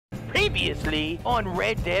Previously on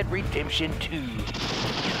Red Dead Redemption 2.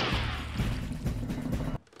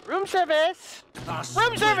 Room service!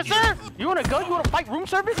 Room service, sir! You wanna go? You wanna fight room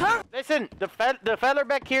service, huh? Listen, the feller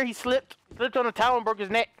back here, he slipped on a towel and broke his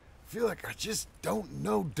neck. I feel like I just don't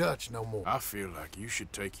know Dutch no more. I feel like you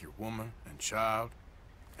should take your woman and child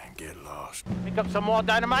and get lost. Pick up some more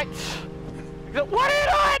dynamite. What are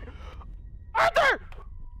you doing? Arthur!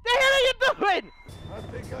 The hell are you doing? I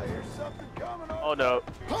think I hear something coming. Oh no.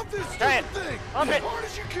 Pump this Try stupid thing Pump as it. hard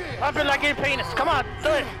as you can. Pump it like your penis. Come on, do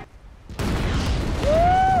it.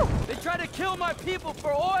 Woo! They tried to kill my people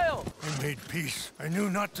for oil! I made peace. I knew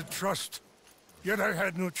not to trust. Yet I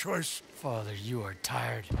had no choice. Father, you are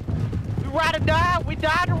tired. We ride or die. We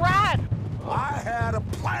die to ride. I had a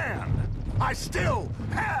plan. I still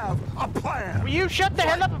have a plan. Will you shut the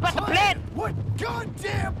hell up about the plan? What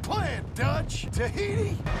goddamn plan, Dutch?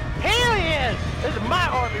 Tahiti? Hell yeah! This is my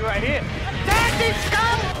army right here. Attack these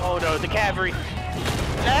scum! Oh no, the cavalry.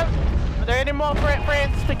 Are there any more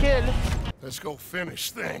friends to kill? Let's go finish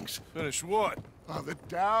things. Finish what? The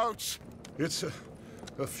doubts. It's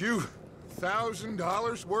a few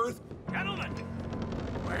 $1,000s worth. Gentlemen,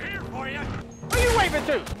 we're here for you. What are you waving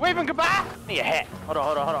to? Waving goodbye? I need a hat. Hold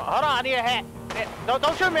on. I need a hat.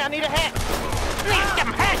 Don't shoot me. I need a hat.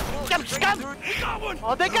 Damn hat. Damn scum. We got one.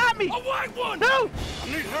 Oh, they got me. A white one. No. I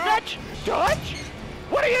need help. Dutch?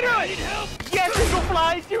 What are you doing? I need help. Yes, Eagle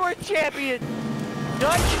Flies. You're a champion.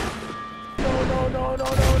 Dutch? No.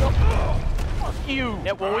 Fuck you.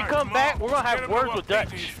 Now, when we come back, we're going to have words with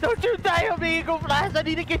Dutch. Don't you die on me, Eagle Flies. I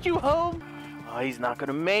need to get you home. Oh, he's not going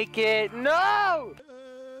to make it. No.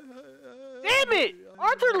 Damn it!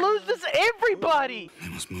 Arthur loses everybody! They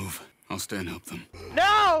must move. I'll stay and help them.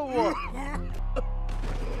 No!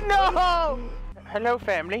 No! Hello,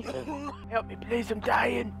 family. Help me, please. I'm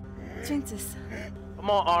dying. Jesus. Come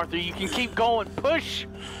on, Arthur. You can keep going. Push.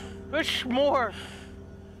 Push more.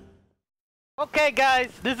 Okay, guys.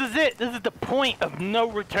 This is it. This is the point of no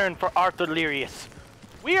return for Arthur Delirious.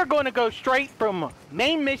 We are going to go straight from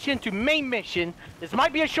main mission to main mission. This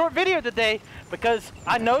might be a short video today because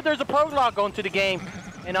I know there's a prologue onto the game,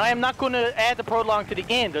 and I am not going to add the prologue to the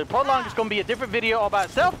end. The prologue is going to be a different video all by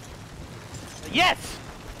itself. Yes,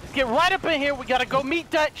 let's get right up in here. We got to go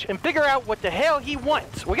meet Dutch and figure out what the hell he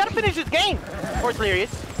wants. We got to finish this game, of course,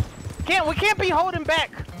 Delirious. We can't be holding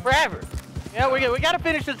back forever. Yeah, we got to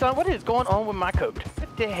finish this on. What is going on with my coat?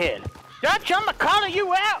 What the hell? Dutch, I'm going to call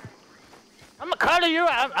you out. I'm gonna call you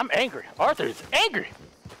out. I'm angry. Arthur is angry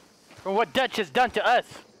for what Dutch has done to us.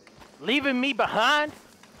 Leaving me behind.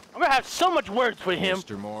 I'm gonna have so much words with him.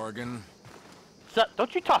 Mr. Morgan. So,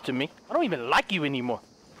 don't you talk to me. I don't even like you anymore.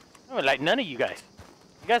 I don't like none of you guys.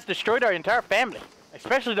 You guys destroyed our entire family. I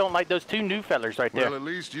especially don't like those two new fellers right there. Well, at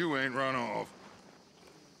least you ain't run off.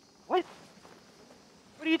 What?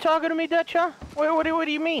 What are you talking to me, Dutch, huh? What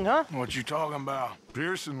do you mean, huh? What you talking about?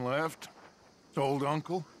 Pearson left. Old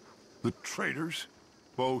uncle. The traitors,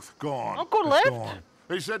 both gone. Uncle left? Gone.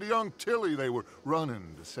 They said young Tilly they were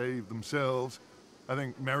running to save themselves. I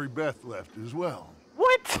think Mary Beth left as well.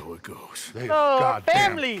 What? So it goes. They Oh, goddamn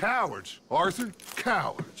family. cowards, Arthur.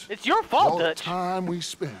 Cowards. It's your fault, All the Dutch. time we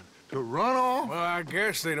spent to run off. Well, I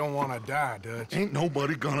guess they don't want to die, Dutch. Ain't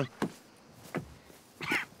nobody gonna.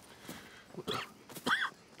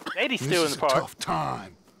 Lady's This still in is the a park. tough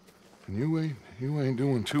time, and you ain't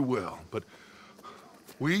doing too well. But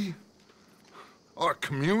we, our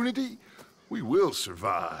community, we will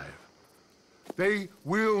survive. They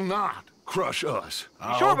will not crush us.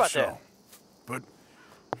 I sure hope about so. that? But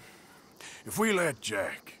if we let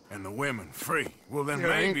Jack and the women free, well, then There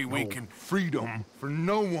maybe ain't we no can... freedom for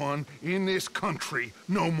no one in this country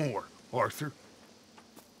no more, Arthur.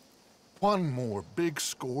 One more big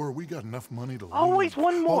score. We got enough money to lose. Always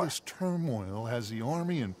one more. All this turmoil has the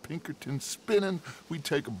army and Pinkerton spinning. We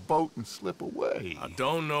take a boat and slip away. I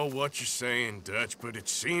don't know what you're saying, Dutch, but it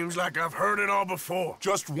seems like I've heard it all before.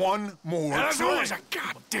 Just one more And there's train. always a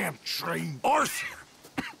goddamn train. Arthur!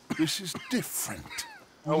 This is different.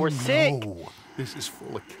 Oh, we're sick. No, this is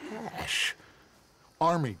full of cash.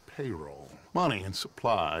 Army payroll, money and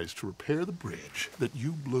supplies to repair the bridge that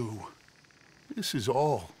you blew. This is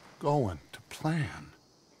all going to plan.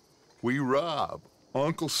 We rob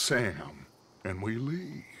Uncle Sam and we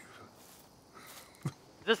leave.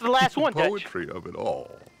 This is the last one, Dutch. Poetry of it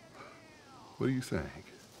all. What do you think?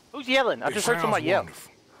 Who's yelling? I just heard somebody yell.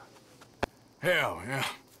 Wonderful. Hell, yeah.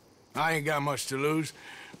 I ain't got much to lose,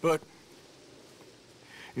 but...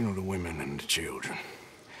 You know, the women and the children.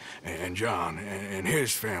 And John and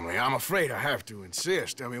his family. I'm afraid I have to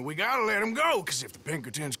insist. I mean, we gotta let them go, because if the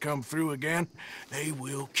Pinkertons come through again, they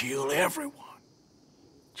will kill everyone.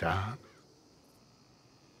 John?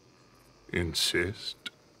 Insist?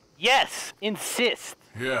 Yes, insist.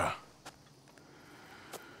 Yeah.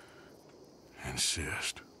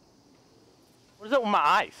 Insist. What is up with my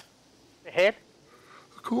eyes? The head?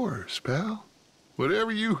 Of course, pal.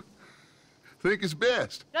 Whatever you think is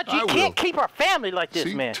best. Dutch, you can't keep our family like this,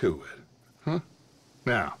 See man. to it. Huh?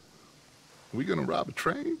 Now, we gonna rob a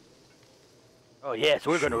train? Oh, yes,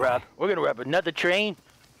 we're gonna rob. We're gonna rob another train.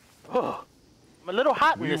 Oh, I'm a little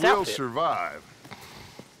hot in this We will outfit. survive.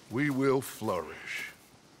 We will flourish.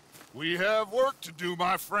 We have work to do,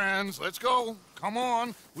 my friends. Let's go. Come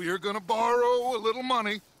on. We are gonna borrow a little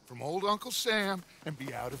money from old Uncle Sam and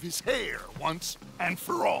be out of his hair once and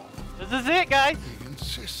for all. This is it, guys. He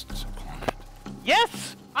insists upon it.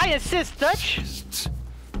 Yes, I insist, Dutch.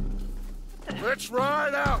 Let's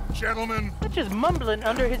ride out, gentlemen. Dutch is mumbling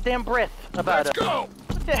under his damn breath about Let's it. go.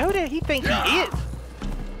 Who did he think he is?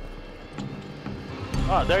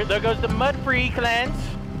 Oh, there goes the mud-free clans.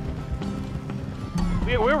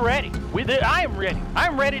 We're ready. I am ready.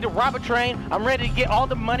 I'm ready to rob a train. I'm ready to get all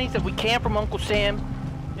the monies that we can from Uncle Sam.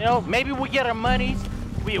 You know, maybe we get our monies.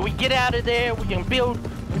 We get out of there. We can build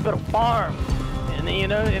a farm. And then, you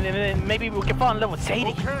know, and then maybe we can fall in love with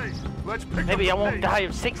Sadie. Okay, let's pick Maybe up I the won't pace. die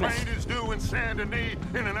of sickness. Train is due in Saint Denis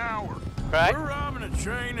in an hour. Right? We're robbing a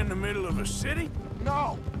train in the middle of a city?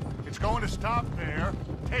 No, it's going to stop there,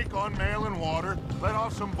 take on mail and water, let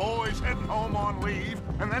off some boys heading home on leave,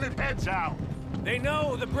 and then it heads out. They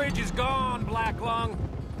know the bridge is gone, Black Lung.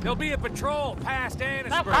 There'll be a patrol past Annisburg.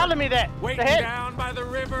 Stop calling me that. Waiting The head. down by the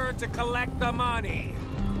river to collect the money.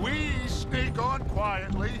 We sneak on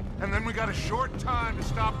quietly, and then we got a short time to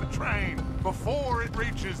stop the train before it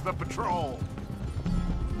reaches the patrol.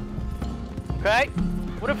 Okay.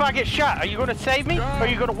 What if I get shot? Are you going to save me, or are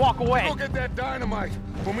you going to walk away? Go get that dynamite.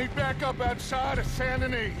 We'll meet back up outside of Saint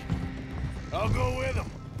Denis. I'll go with them.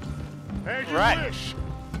 As you Right. wish.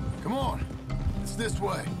 Come on. It's this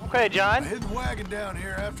way. Okay, John. I hid the wagon down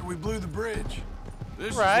here after we blew the bridge.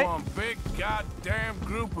 This Right. is one big goddamn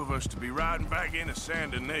group of us to be riding back into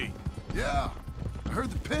Saint Denis. Yeah. I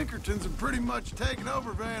heard the Pinkertons have pretty much taken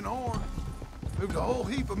over Van Horn. Moved a whole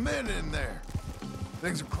heap of men in there.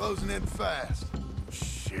 Things are closing in fast.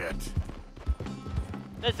 Shit.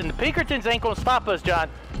 Listen, the Pinkertons ain't gonna stop us, John.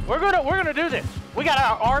 We're gonna do this. We got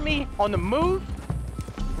our army on the move.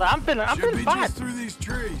 I'm finna fight. just through these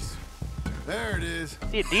trees. There it is.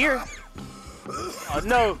 See a deer? Oh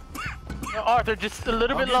no. No, Arthur, just a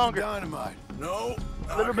little bit longer. Dynamite. No.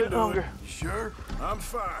 A little bit longer. Sure? I'm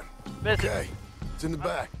fine. Listen, It's in the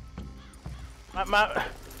back.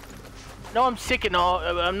 no, I'm sick and all.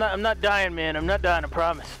 I'm not dying, man. I'm not dying. I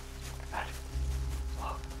promise.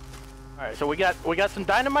 All right, so we got some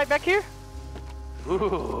dynamite back here.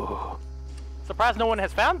 Ooh. Surprised no one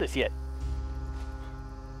has found this yet.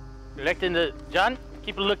 Collecting the John.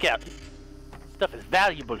 Keep a lookout. Stuff is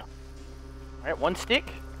valuable. All right, one stick.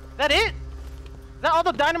 Is that it? Is that all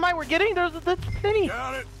the dynamite we're getting? There's plenty.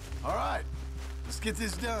 Got it. All right. Let's get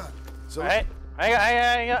this done. So All right.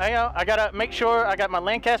 I gotta make sure I got my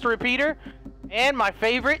Lancaster repeater and my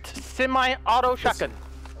favorite semi-auto shotgun.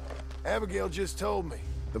 Abigail just told me.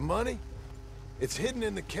 The money? It's hidden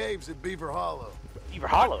in the caves at Beaver Hollow. Beaver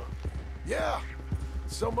Hollow. Yeah.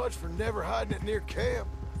 So much for never hiding it near camp.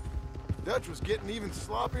 Dutch was getting even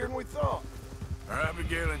sloppier than we thought. Are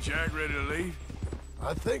Abigail and Jack ready to leave?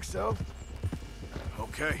 I think so.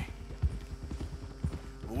 Okay.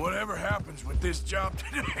 Well, whatever happens with this job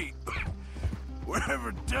today,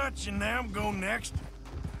 wherever Dutch and them go next,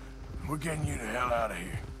 we're getting you the hell out of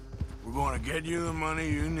here. We're going to get you the money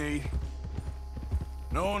you need.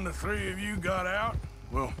 Knowing the three of you got out,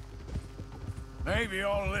 well, maybe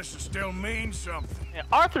all of this will still mean something. Yeah,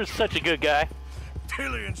 Arthur's such a good guy.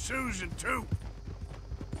 Tilly and Susan, too.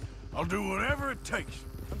 I'll do whatever it takes.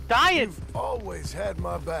 I'm dying. You've always had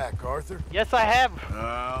my back, Arthur. Yes, I have.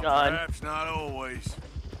 John. Perhaps not always.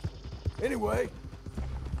 Anyway,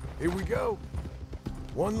 here we go.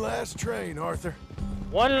 One last train, Arthur.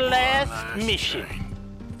 One last mission.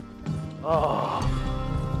 Oh,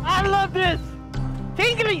 I love this.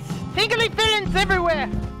 Tingly feelings everywhere.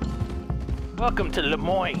 Welcome to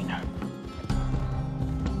Lemoyne.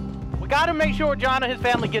 We gotta make sure John and his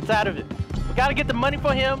family gets out of it. We gotta get the money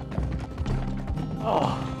for him.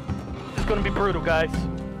 Oh, this is gonna be brutal, guys.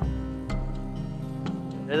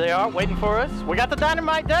 There they are, waiting for us. We got the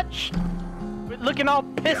dynamite, Dutch. We're looking all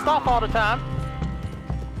pissed off all the time.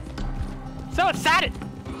 So excited.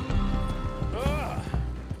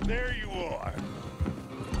 There you are.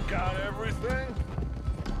 Got everything?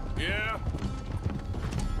 Yeah,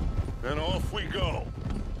 Then off we go.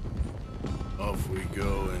 off we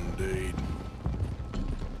go indeed.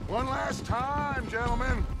 One last time,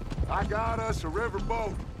 gentlemen. I got us a river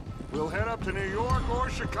boat. We'll head up to New York or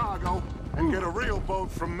Chicago and get a real boat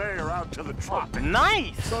from there out to the tropics.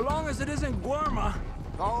 Nice! So long as it isn't Guarma.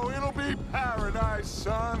 Oh, it'll be paradise,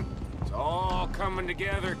 son. It's all coming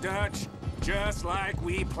together, Dutch. Just like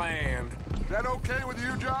we planned. Is that okay with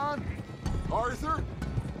you, John? Arthur?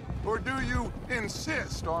 Or do you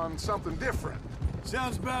insist on something different?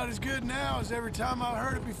 Sounds about as good now as every time I've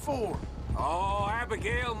heard it before. Oh,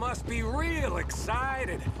 Abigail must be real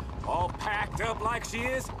excited. All packed up like she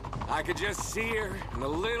is. I could just see her in a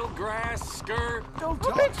little grass skirt. Don't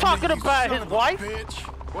Who's been talking to me, you about son his of a wife?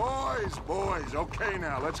 Bitch. Boys, okay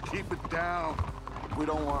now, let's keep it down. We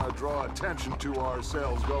don't want to draw attention to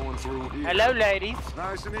ourselves going through here. Hello, ladies.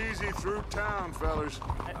 Nice and easy through town, fellas.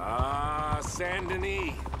 Ah, Saint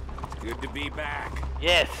Denis. It's good to be back.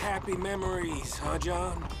 Yes. Happy memories, huh,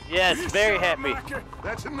 John? Yes, very happy.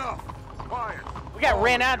 That's enough. Quiet. We got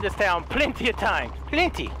ran out of this town plenty of times.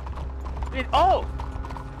 Plenty. Oh!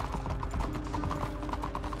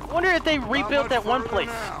 I wonder if they rebuilt that one place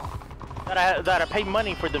that I paid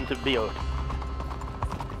money for them to build.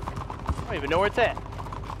 I don't even know where it's at.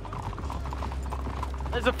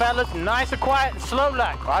 Listen, fellas, nice and quiet and slow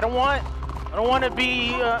like. I don't want to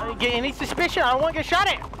be get any suspicion. I don't want to get shot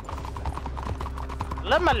at.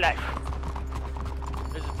 Love my life.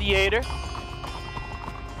 There's a theater.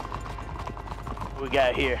 What we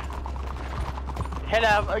got here? Head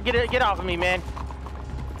out, get off of me, man.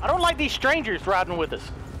 I don't like these strangers riding with us.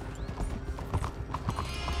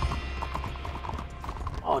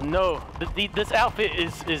 Oh no, this outfit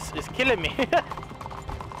is killing me.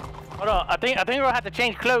 Hold on, I think we're gonna have to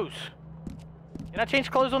change clothes. Can I change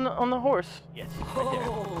clothes on the horse? Yes. Right there.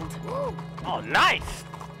 Oh, nice.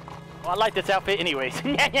 Well, I like this outfit anyways.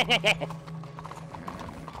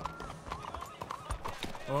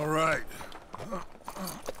 All right.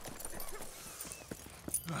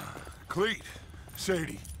 Cleet,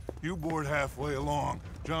 Sadie, you board halfway along.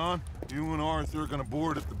 John, you and Arthur are gonna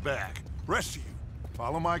board at the back. Rest of you,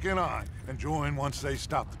 follow Mike and I, and join once they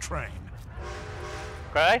stop the train.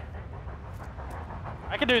 Okay.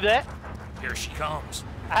 I can do that. Here she comes.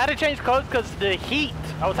 I had to change clothes because the heat.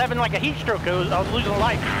 I was having like a heat stroke. I was losing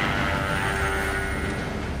light.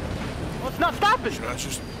 Well, it's not stopping. Should I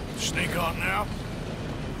just sneak on now?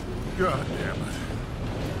 God damn it.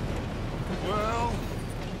 Well,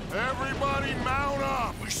 everybody mount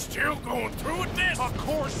up. We're still going through with this? Of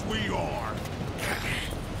course we are.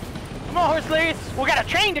 Come on, horse ladies. We got a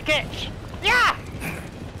train to catch. Yeah.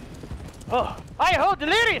 Oh, hi-ho,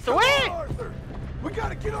 Delirious, away! Arthur, we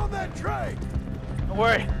gotta get on that train. Don't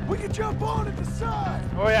worry. We can jump on and decide.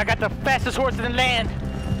 Don't worry, I got the fastest horse in the land.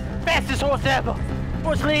 Fastest horse ever.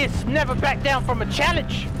 Horse ladies never back down from a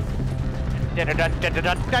challenge.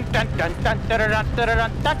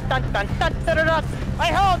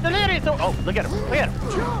 Hi-ho, Delirious. Oh, look at him. Look at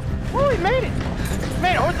him. Jump. Oh, he made it. He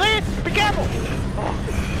made it. Horse ladies, be careful. Oh.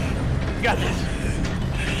 You got this.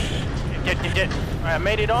 Get. All right, I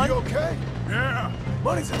made it on. You okay? Yeah.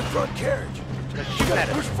 Money's in the front carriage. They're shooting at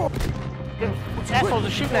Push us. forward. Assholes are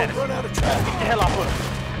shooting at us. Run out of traffic. Get the hell off of us.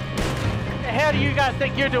 What the hell do you guys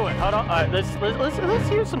think you're doing? Hold on. All right, let's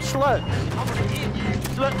hear some slugs. I'm gonna hit you.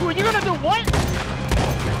 Slug. Well, you gonna do what?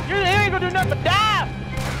 You ain't gonna do nothing but die.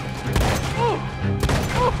 Ooh.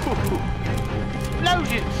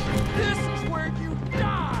 Explosions. This is where you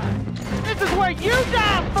die! This is where you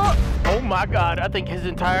die, fuck! Oh my god, I think his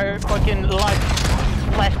entire fucking life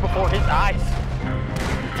flashed before his eyes.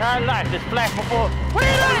 His entire life just flashed before. What are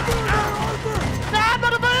you doing? Nah,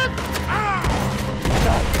 motherfucker!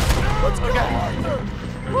 Let's go, Okay. Arthur.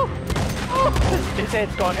 Woo. His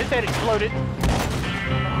head's gone. His head exploded.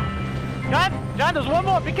 John, there's one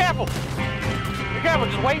more. Be careful. Be careful.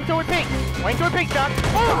 Just wait until it peaks. Wait until it peaks, John.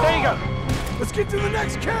 Oh, there you go. Let's get to the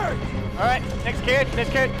next carriage. All right, next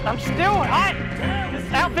carriage. I'm still hot.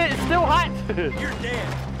 This outfit is still hot. You're dead.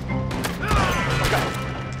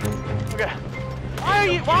 Okay.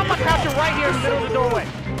 Why am I crouching right here in the middle of the doorway?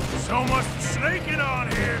 So much snaking on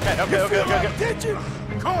here. Okay. Did you?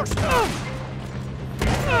 Of course not.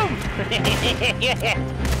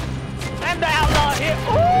 I'm the outlaw here.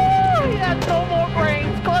 Ooh, he has no more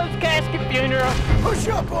brains. Closed casket funeral. Push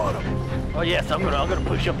up on him. Oh yes, I'm gonna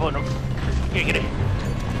push up on him. Giggity.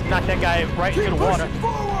 Knock that guy right Keep into the water. pushing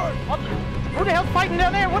forward. Who the hell's fighting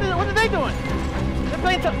down there? What are they doing? They're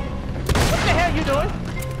playing some. What the hell are you doing?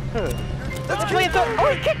 They're playing some. Oh,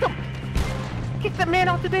 he kicked him. Kicked the man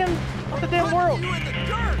off the damn world. You in the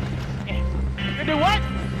dirt! You do what?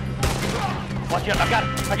 Watch out!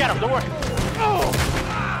 I got him. Don't worry.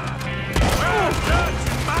 Well done,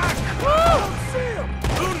 Mike. I don't see him.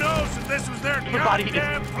 Who knows if this was their Everybody is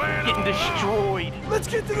goddamn plan getting all along. destroyed. Let's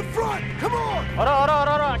get to the front. Come on. Hold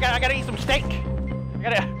on. I gotta eat some steak. I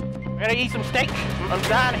gotta eat some steak. I'm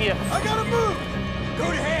dying here. I gotta move.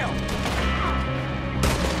 Go to hell.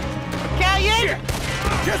 Cayenne!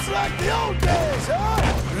 Just like the old days,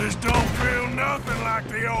 huh? This don't feel nothing like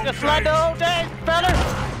the old Just days. like the old days, fella.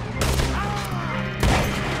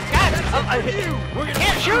 God, I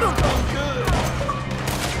can't shoot him.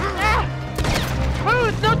 Ah.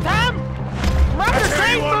 Move, no time. I'm running the That's how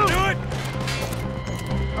train, you want to move. do it?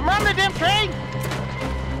 I'm running the damn train.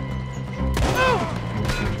 Move.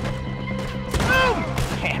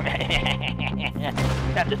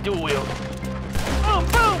 Got the dual wheel. Boom,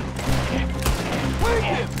 boom.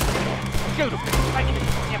 Shoot him. Right in the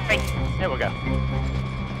damn face. There we go.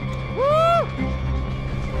 Woo!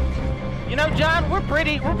 You know, John, we're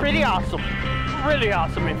pretty awesome. We're really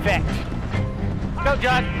awesome, in fact. Go,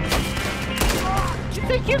 John. You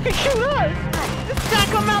think you can shoot us? This guy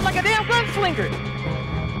come out like a damn gunslinger.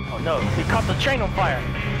 Oh no, he caught the train on fire.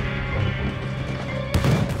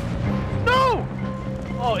 No!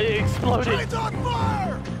 Oh, it exploded. Train's on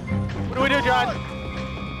fire. What do we do, John?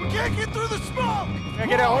 We can't get through the smoke. Gotta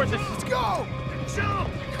get our horses. Let's go. Jump!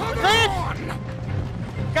 Come Please. on!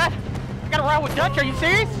 God, I gotta ride with Dutch. Are you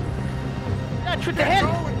serious? Dutch, what the Get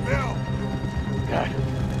hell? going, Bill. God,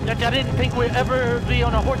 Dutch, I didn't think we'd ever be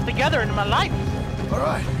on a horse together in my life. All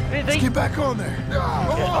right. Anything? Let's get back on there. Come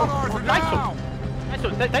on, Arthur, nice now! one. Nice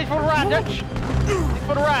one. Thanks for the ride, Dutch. Thanks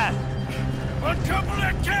for the ride. Uncouple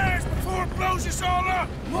that cash before it blows us all up!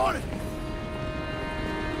 On it.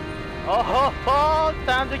 Oh, ho, ho,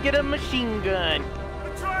 time to get a machine gun.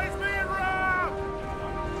 The train's being robbed!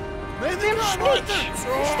 Maybe Damn not, snitch!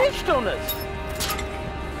 Arthur. He snitched on us.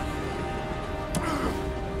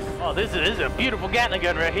 Oh, this is a beautiful Gatling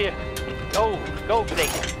gun right here. Go for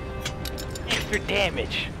that. Extra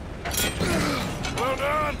damage. Well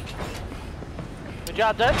done! Good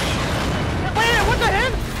job, Dutch. Wait a minute, what the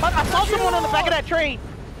hell? I saw someone on the back of that train.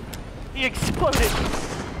 He exploded.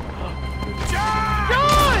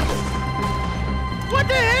 John! What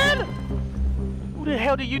the hell? Who the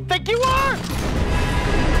hell do you think you are?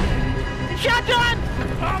 You shot John!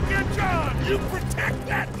 I'll get John! You protect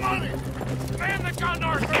that money! Man the gun,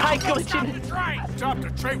 Arthur! Guy Don't glitching. stop the train! Stop the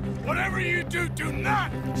train! Whatever you do, do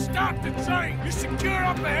not stop the train! You secure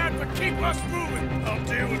up ahead, but keep us moving! I'll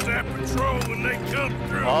deal with that patrol when they come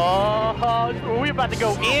through! Oh, we're about to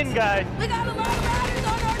go in, guys. We got a lot of riders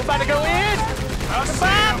on our We're about to go in. I'll see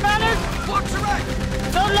Goodbye, 'em. fellas. Watch your right.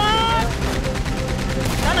 So long.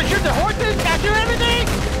 Time to shoot the horses. Got you everything.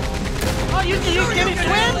 Oh, can he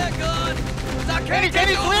swim? Can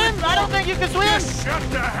he swim? I don't think you can swim. Just shut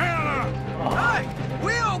the hell up! Hey,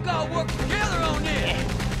 we all got to work together on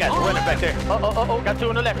this. Guys, we're running back there. Oh. Got two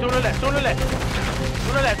on the left. Two on the left.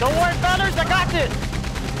 Don't worry, fellas. I got this.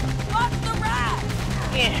 Watch the ride.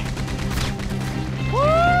 Yeah.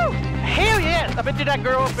 Woo! Hell yeah! I bet you that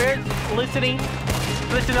girl up there is listening to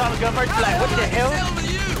all the gunfights. Like, what the hell? Yeah.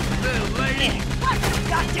 Watch your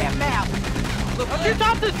goddamn mouth. Don't you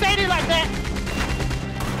talk to Sadie like that?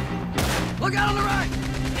 Look out on the right.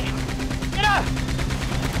 Get up!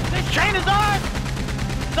 This train is ours!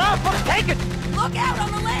 It's ours for the taking! Look out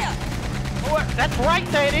on the left. Oh, that's right,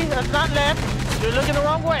 Sadie. That's not left. You're looking the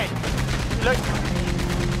wrong way. Look.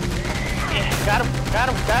 Yeah, got him.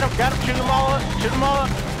 Shoot them all up.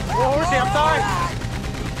 Oh, horsey, I'm sorry.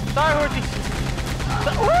 Sorry, horsey.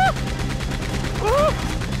 Woo!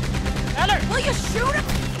 Eller! Will you shoot him?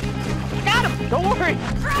 Got him! Don't worry!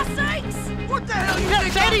 Cross sakes. What the hell you Yeah,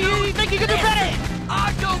 think Sadie, I'm doing? you think you can do better?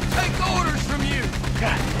 I don't take orders from you.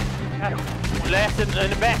 Got him. Last in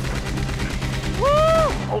the back. Woo!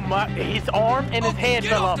 Oh my, his arm and his head get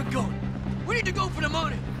fell off off. the gun. We need to go for the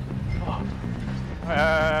money.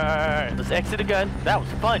 Alright, let's exit the gun. That was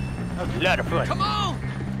fun. That was a lot of fun. Come on.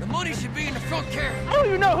 The money should be in the front carriage. I don't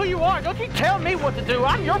even know who you are. Don't you tell me what to do.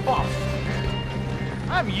 I'm your boss.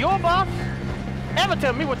 I'm your boss. Never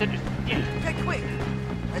tell me what to do. Yeah. Okay, quick.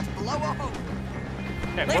 Let's blow a hole.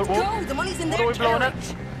 Okay, Let's go. The money's in what their are we blowing up?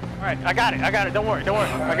 carriage. Alright, I got it. Don't worry.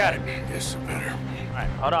 I got it. Guess better. Alright,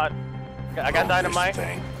 hold on. I got dynamite.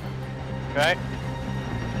 Thing. Okay.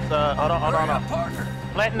 So, hold on. Partner.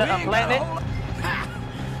 I'm planting it.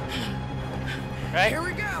 Right? Here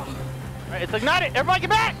we go. Alright, it's ignited. Everybody get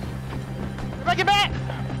back!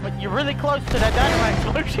 But you're really close to that dynamite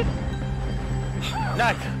explosion.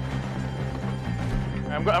 Nice.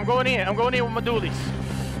 I'm going in with my dualies.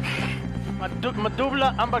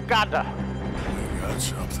 Medulla oblongata.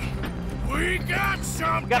 We got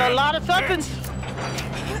something! Got a lot of somethings.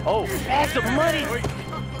 Oh, bags of money. Wait,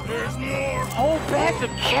 there's more! Whole bags of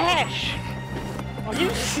cash. Are you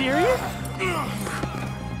serious?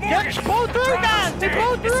 Just pull through, guys! They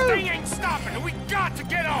pull through! This thing ain't stopping, and we got to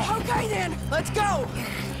get off! Okay then, let's go.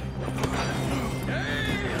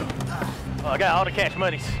 Oh, I got all the cash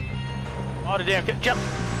monies. All the damn jump.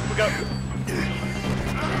 We go.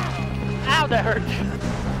 Ow, that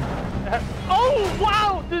hurt. Oh,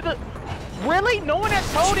 wow! Dude, really? No one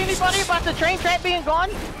has told anybody about the train track being gone?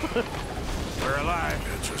 We're alive.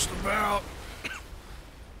 Yeah, just about.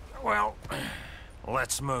 Well,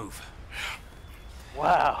 let's move.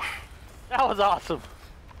 Wow. That was awesome.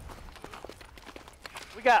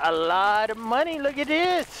 We got a lot of money. Look at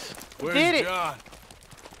this. We Where's did it. John?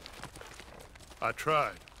 I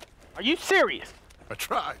tried. Are you serious? I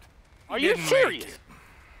tried. Are you didn't make serious? it.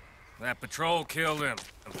 That patrol killed him.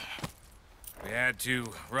 We had to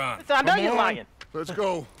run. I know Come you're on. lying. Let's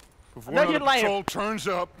go. Before know another you're lying. patrol turns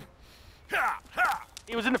up. Ha! Ha!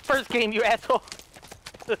 He was in the first game, you asshole.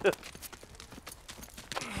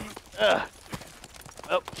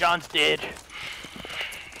 Oh, John's dead.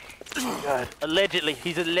 God. Allegedly,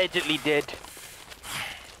 he's allegedly dead.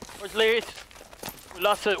 Where's Delirious?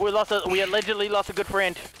 We allegedly lost a good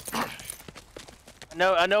friend.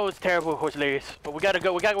 I know it's terrible, Horse Delirious, but we gotta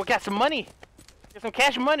go. We got some money. Get some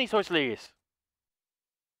cash money, Horse Delirious.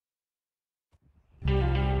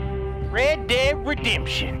 Red Dead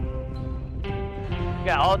Redemption. We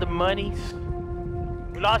got all the monies.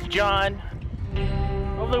 We lost John.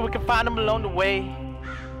 Hopefully we can find him along the way.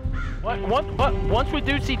 But once we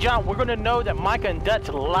do see John, we're gonna know that Micah and Dutch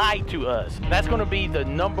lied to us. That's gonna be the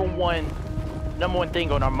number one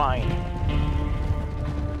thing on our mind.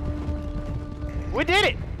 We did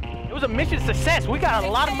it! It was a mission success. We got a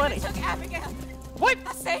lot of money. They took Abigail. What?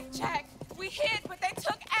 I saved Jack. We hid, but they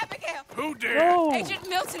took Abigail. Who did? Oh. Agent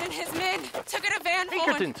Milton and his men took her to Van Horn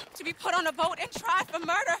Pinkertons. to be put on a boat and tried for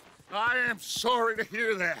murder. I am sorry to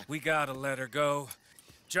hear that. We gotta let her go.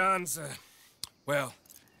 John's, well,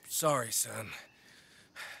 sorry, son.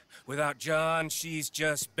 Without John, she's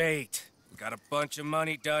just bait. We got a bunch of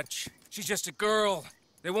money, Dutch. She's just a girl.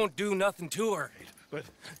 They won't do nothing to her. But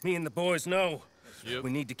me and the boys know. Yep.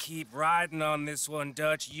 We need to keep riding on this one,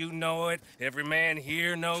 Dutch. You know it. Every man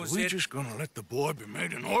here knows So we it. just gonna let the boy be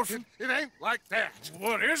made an orphan? It ain't like that.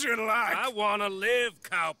 What is it like? I wanna live,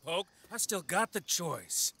 cowpoke. I still got the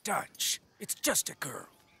choice. Dutch, it's just a girl.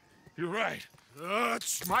 You're right.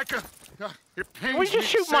 It's Micah. It pains We me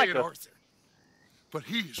just to shoot say it, Micah. Arthur. But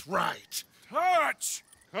he's right. Hutch!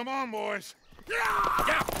 Come on, boys.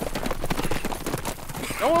 Yeah.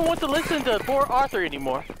 No one wants to listen to poor Arthur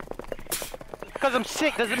anymore. Because I'm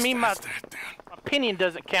sick doesn't mean my That's that, then. opinion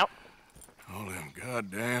doesn't count. All them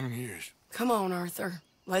goddamn years. Come on, Arthur.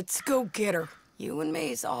 Let's go get her. You and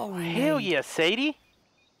me's all we Hell need. yeah, Sadie.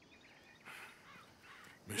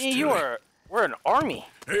 Miss Yeah, Tilly. we're an army.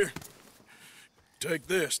 Here, take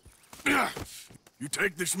this. You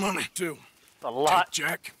take this money, too. It's a lot. Take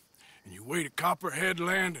Jack, and you wait at Copperhead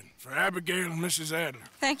Landing for Abigail and Mrs. Adler.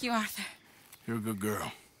 Thank you, Arthur. You're a good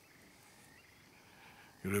girl.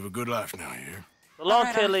 You live a good life now, you hear? So long, All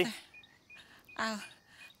right, Tilly. Arthur.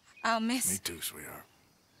 I'll miss. Me too, sweetheart.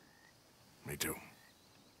 Me too.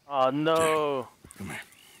 Oh no. Come here.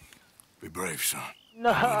 Be brave, son.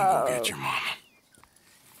 No. I'm gonna go get your mama.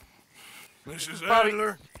 Mrs. Probably-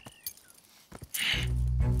 Adler.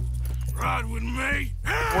 Ride with me.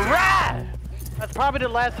 Right! That's probably the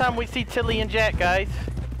last time we see Tilly and Jack, guys.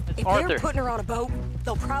 It's If Arthur. they're putting her on a boat,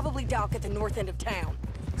 they'll probably dock at the north end of town.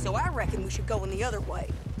 So I reckon we should go in the other way.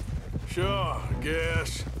 Sure, I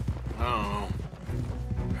guess. I don't know.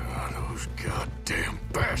 God, those goddamn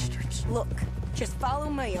bastards. Look, just follow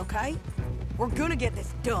me, okay? We're gonna get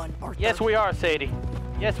this done, Arthur. Yes, we are, Sadie.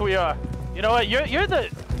 Yes, we are. You know what?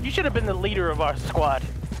 You should have been the leader of our squad.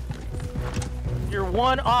 You're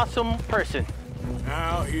one awesome person.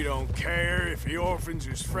 Now he don't care if he orphans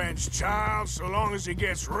his friend's child so long as he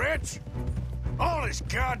gets rich. All this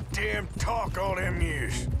goddamn talk all them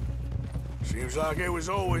years. Seems like it was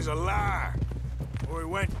always a lie. Or he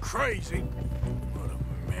went crazy. What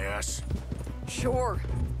a mess. Sure.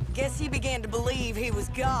 Guess he began to believe he was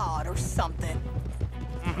God or something.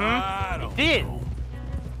 I don't Did. know.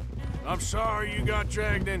 I'm sorry you got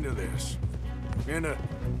dragged into this. Into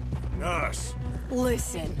us.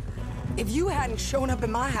 Listen, if you hadn't shown up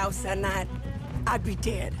in my house that night, I'd be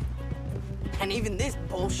dead. And even this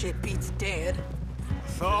bullshit beats dead.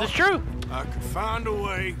 Thought It's true. I could find a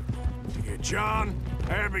way to get John,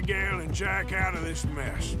 Abigail, and Jack out of this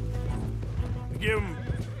mess. To give them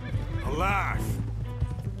a life.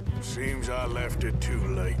 Seems I left it too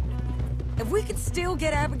late. If we could still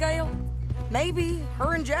get Abigail, maybe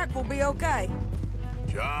her and Jack will be okay.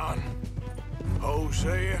 John,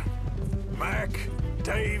 Hosea, Mac,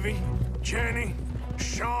 Davy, Jenny,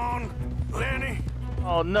 Sean, Lenny.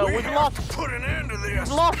 Oh no, We we've have lost. to put an end to this.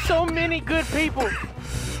 We've lost so many good people.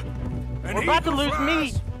 And We're about to lose me.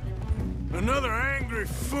 Flies, another angry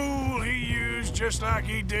fool he used just like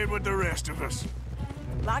he did with the rest of us.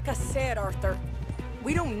 Like I said, Arthur,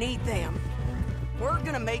 we don't need them. We're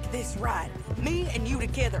gonna make this right. Me and you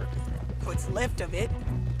together. What's left of it.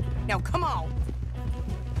 Now come on.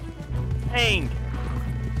 Dang.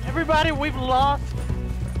 Everybody we've lost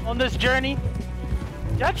on this journey.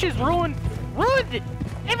 Dutch has ruined it.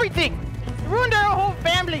 Everything. Ruined our whole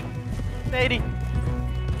family. Sadie.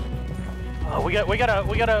 Oh, we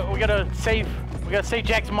gotta save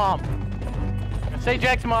Jack's mom. Save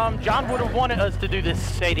Jack's mom. John would have wanted us to do this,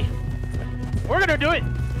 Sadie. We're gonna do it.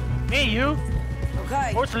 Me and you.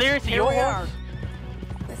 Okay. Horse Delirious, here your we horse. are.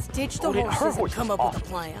 Let's ditch the Oh, her horses horse and come is up with awesome. a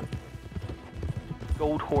plan.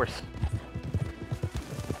 Gold horse.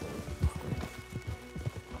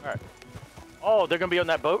 Alright. Oh, they're gonna be on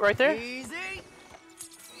that boat right there? Easy.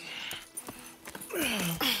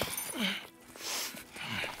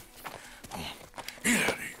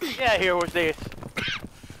 Yeah, here was this.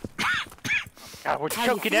 God, we're How you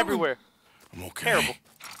choking feeling? everywhere. I'm okay. Terrible.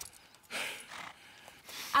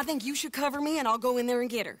 I think you should cover me and I'll go in there and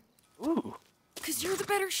get her. Ooh. Cause you're the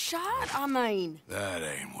better shot, I mean. That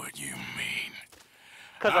ain't what you mean.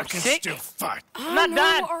 Because I I'm can sick. still fight. I not know,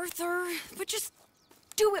 done. Arthur, but just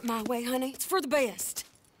do it my way, honey. It's for the best.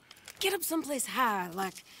 Get up someplace high,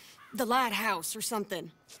 like the lighthouse or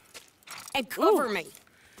something. And cover me.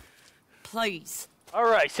 Please. All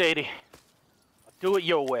right, Sadie. I'll do it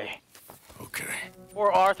your way. Okay.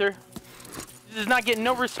 Poor Arthur. He's not getting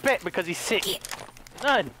no respect because he's sick.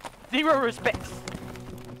 None. Zero respect.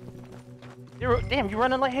 Zero. Damn, you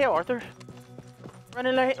running like hell, Arthur.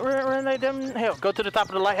 Running like damn hell. Go to the top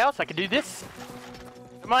of the lighthouse. I can do this.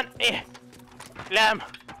 Come on. Climb.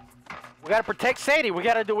 We gotta protect Sadie. We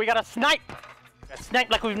gotta snipe. Gotta snipe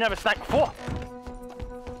like we've never sniped before.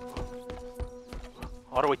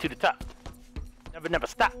 All the way to the top. Never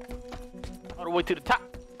stop. All the way to the top.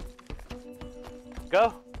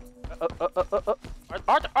 Go.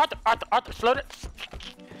 Arthur, slow down.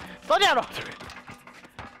 Slow down, Arthur.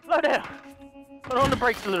 Slow down. Put on the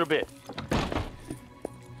brakes a little bit.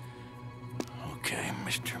 Okay,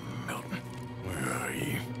 Mr. Milton. Where are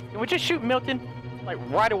you? Can we just shoot Milton, like,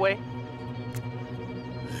 right away?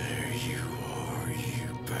 There you are, you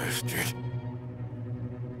bastard.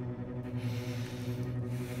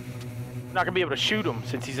 We're not gonna be able to shoot him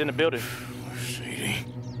since he's in the building. Sadie.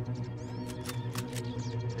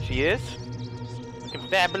 She is. Looking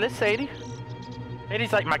fabulous, Sadie.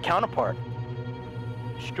 Sadie's like my counterpart.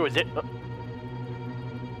 Destroys it.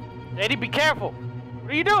 Sadie, be careful.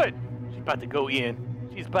 What are you doing? She's about to go in.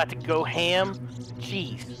 She's about to go ham.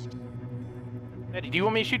 Jeez. Sadie, do you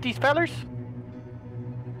want me to shoot these fellers?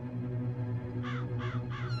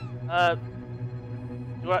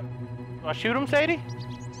 Do I shoot them, Sadie?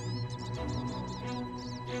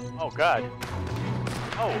 Oh, God.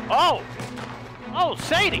 Oh,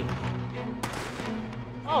 Sadie!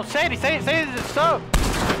 Oh, Sadie this is so.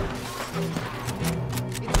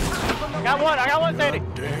 I got one, Sadie.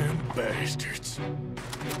 Damn bastards.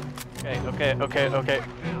 Okay.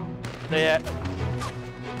 They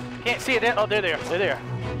can't see it. Oh, they're there. They're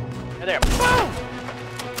there. Boom!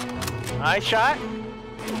 Nice shot.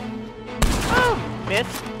 Boom! Miss.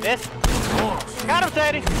 Got him,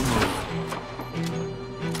 Sadie.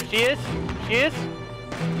 She is.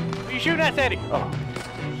 Who are you shooting at, Sadie? Oh,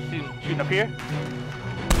 shooting up here.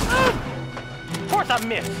 Of course I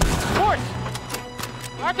missed. Of course.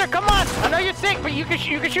 Arthur, come on. I know you're sick, but you can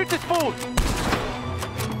shoot this fool.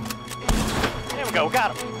 There we go.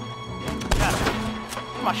 Got him.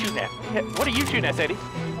 What am I shooting at? What are you shooting at, Sadie?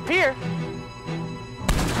 Up here.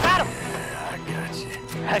 Got him.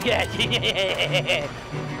 I got you.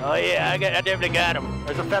 Oh yeah, I definitely got him.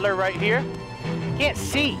 There's a fella right here. Can't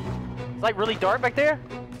see. It's like really dark back there.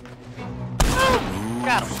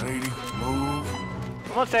 Got him. Sadie, move.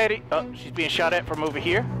 Come on, Sadie. Oh, she's being shot at from over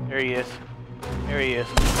here. There he is.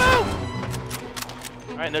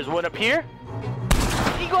 All right, and there's one up here.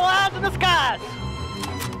 Eagle eyes in the skies.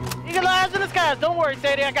 Don't worry,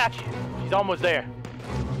 Sadie, I got you. She's almost there.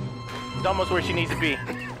 She's almost where she needs to be.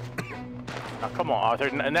 Now, come on, Arthur.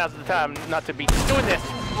 Now's the time not to be doing this.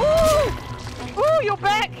 Woo, your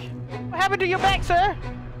back. What happened to your back, sir?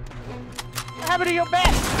 What happened to your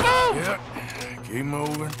back? Move! Yeah, keep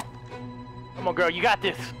moving. Come on, girl, you got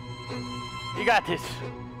this. You gotta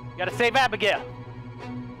save Abigail.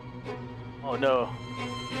 Oh, no.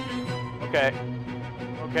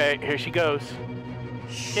 Okay, here she goes.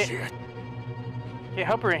 Shit. Can't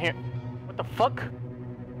help her in here. What the fuck?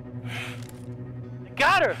 They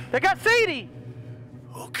got her. They got Sadie.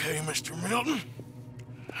 Okay, Mr. Milton.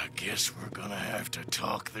 I guess we're gonna have to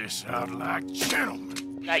talk this out like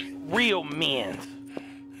gentlemen. Like real men.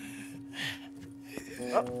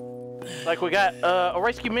 Oh, like we got a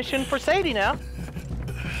rescue mission for Sadie now.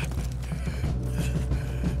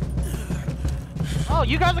 Oh,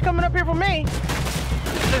 you guys are coming up here for me.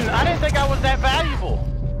 Listen, I didn't think I was that valuable.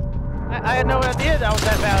 I had no idea that I was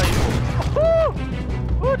that valuable. Woo!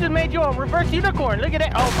 Woo, just made you a reverse unicorn. Look at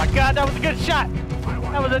that. Oh my God, that was a good shot.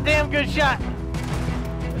 That was a damn good shot.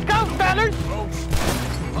 Let's go, fellas.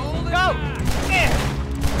 Go. Yeah.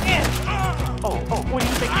 Yeah. Oh, what do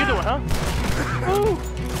you think you're doing, huh? Ooh.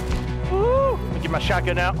 Ooh. Let me get my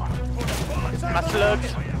shotgun out. My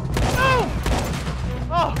slugs. Boom.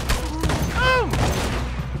 Oh. Boom.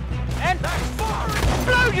 And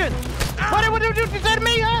explosion. What did you say to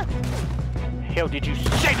me, huh? Hell did you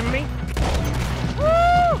say to me?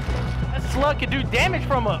 Woo! That slug can do damage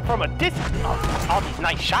from a distance. Oh, all these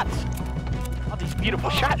nice shots. All these beautiful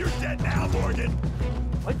shots. You're dead now, Morgan.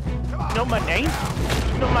 What? You know my name?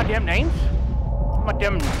 You know my damn names? My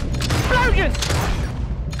damn explosion!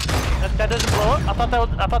 That doesn't blow up. I thought that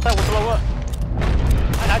would blow up.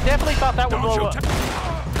 I definitely thought that would blow up.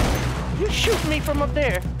 You shoot me from up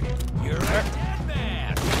there. You're a dead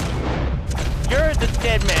man. You're the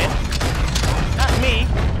dead man, not me.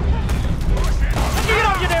 Let me get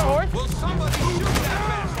off your damn horse. Will somebody shoot that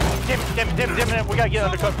bastard? Damn it, we gotta get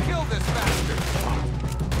undercover. Kill this bastard.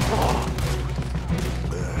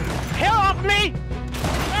 Hell off me!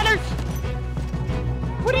 Manners!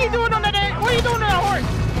 What are you doing on that? What are you doing to that horse?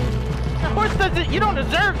 That horse doesn't. You don't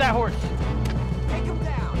deserve that horse. Take him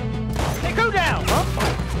down. Hey, go down, huh?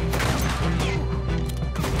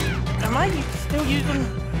 Am I still using?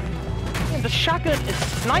 Man, the shotgun is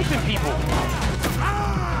sniping people.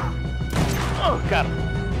 Oh, got him.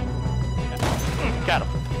 Got him.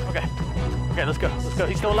 Okay, let's go.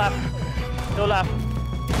 He's still alive. Still alive.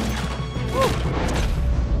 Woo!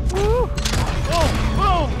 Woo! Boom!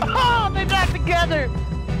 Boom! Oh, they got together.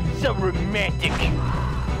 So romantic.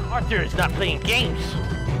 Arthur is not playing games.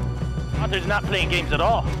 Arthur's not playing games at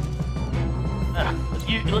all.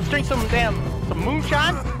 Let's drink some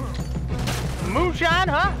moonshine. Moonshine,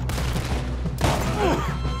 huh? Ooh.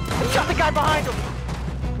 Shot the guy behind him.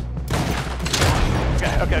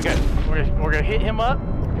 Okay. We're gonna hit him up.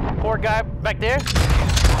 Poor guy back there.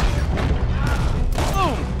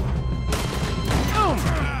 Boom. Boom.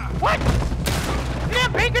 What? Yeah,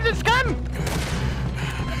 Pinkerton scum.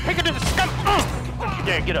 Pinkerton scum. Don't you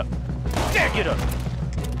dare get up. Get up.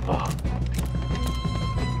 Oh.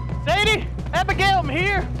 Sadie, Abigail, I'm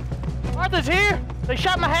here. Arthur's here. They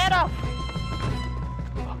shot my hat off.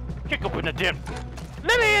 Kick open the dim.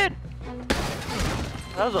 Let me in.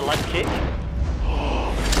 That was a light kick.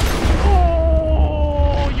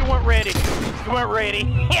 Oh, you weren't ready. You weren't ready.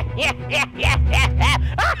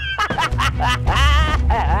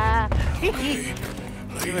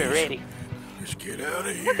 You weren't ready. Let's get out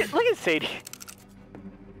of here. Look at Sadie.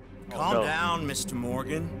 Calm down, Mr.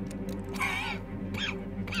 Morgan.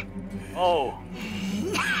 Oh.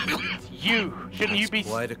 It's you. Shouldn't you be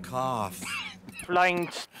Quite a cough. flying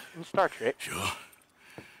in Star Trek? Sure.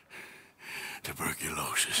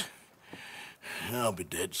 Tuberculosis. I'll be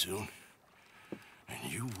dead soon.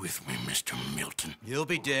 And you with me, Mr. Milton. You'll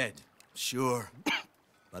be dead, sure.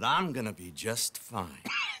 But I'm gonna be just fine.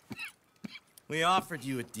 We offered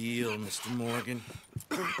you a deal, Mr. Morgan.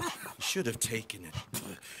 You should have taken it.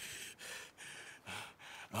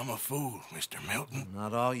 I'm a fool, Mr. Milton.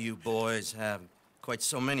 Not all you boys have quite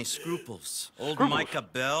so many scruples. Old Scruples? Micah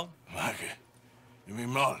Bell, Micah, you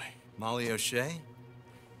mean Molly? Molly O'Shea,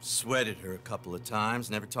 sweated her a couple of times,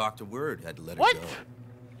 never talked a word, had to let her What? go.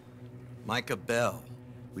 Micah Bell,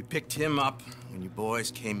 we picked him up when you boys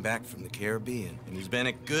came back from the Caribbean, and he's been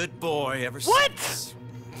a good boy ever What? since.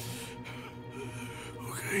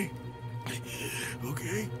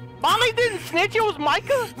 Okay. Molly didn't snitch, it was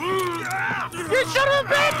Micah? You son of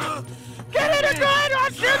a bitch! Get in the gun,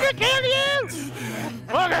 I'm gonna kill you!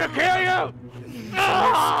 I'm gonna kill you!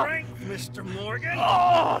 Oh, Mr. Morgan?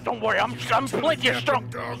 oh, don't worry, I'm plenty strong.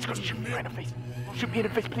 Let's go shoot me right in the face. Don't shoot me in the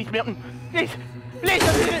face, please, Milton. Please, please.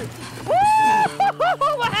 Woo!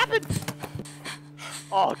 What happened?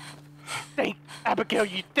 Oh, thank Abigail,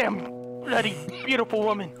 you damn bloody beautiful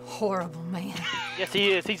woman. Horrible man. Yes,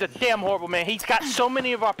 he is. He's a damn horrible man. He's got so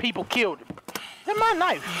many of our people killed. That's my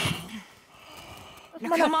knife.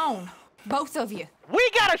 Now come on, both of you. We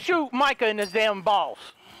gotta shoot Micah in his damn balls.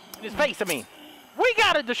 In his face, I mean. We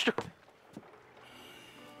gotta destroy.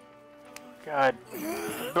 God,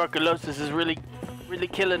 tuberculosis is really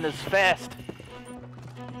killing us fast.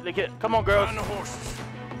 Come on, girls. Find the horses.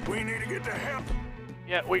 We need to get the hell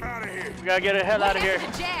Yeah, we out of here. gotta get the hell out of here. What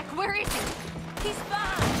happened to Jack? Where is he? He's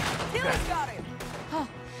fine. Tilly's got him.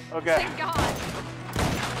 Okay. Thank God.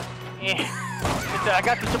 Yeah. I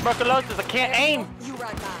got the tuberculosis. I can't aim. You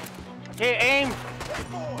right by. I can't aim.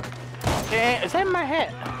 Is that my hat?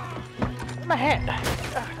 Where's my hat?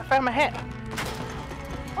 I found my hat.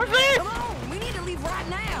 Where's this? Come on, we need to leave right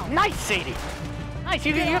now. Nice, Sadie. Nice.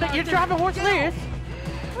 You're driving horse Liz.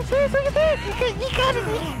 What's this? Look at this.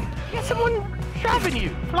 You got someone driving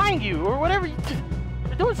you, flying you, or whatever.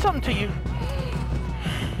 They're doing something to you.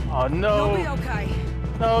 Oh no. You'll be okay.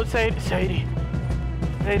 No, Sadie,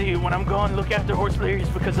 when I'm gone, look after horse Liz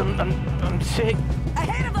because I'm sick.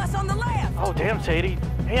 Ahead of us on the left. Oh damn, Sadie.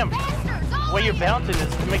 Damn. The way you're bouncing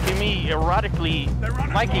is making me erotically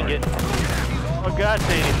liking it. Oh God,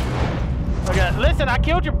 Sadie. Oh God. Listen, I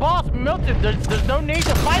killed your boss, Milton. There's no need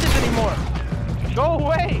to fight us anymore. Go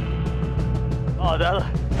away. Oh,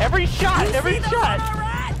 every shot. Don't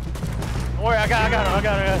worry, I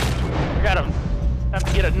got him. Have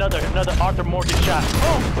to get another Arthur Morgan shot.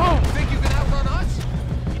 Boom, boom. You think you can outrun us?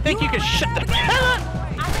 You think you can shut the hell up?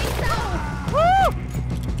 I think so.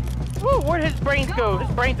 Woo! Woo! Where'd his brains go? His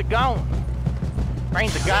brains are gone.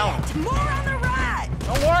 Brains are gone. More on the right.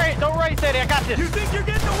 Don't worry, Sadie. I got this. You think you're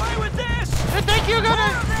getting away with this? You think you're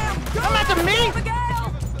gonna come after me?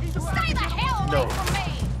 Stay the hell away from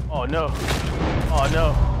me. Oh no. Oh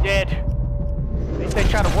no. Dead. They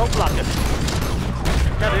try to roadblock us.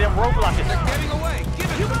 Try to roadblock us. They're getting away.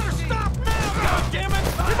 You better stop now, goddammit!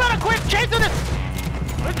 You better quit chasing us.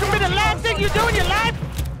 This could be the last thing you do in your life.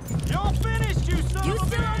 You're finished, you son You of a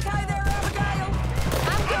still okay there, Abigail?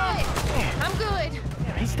 I'm good.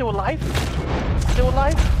 Yeah, he's still alive. Still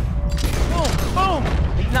alive. Boom, boom.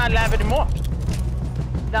 He's not alive anymore.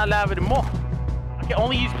 Not alive anymore. I can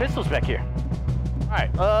only use pistols back here. All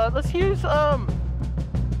right. Let's use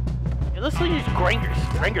let's use Granger's.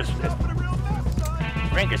 Granger's.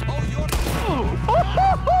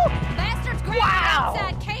 Bastards grabbed Wow.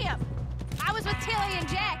 outside camp. I was with Tilly and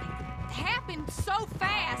Jack. It happened so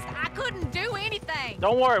fast, I couldn't do anything.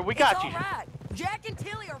 Don't worry, we got you. All right. Jack and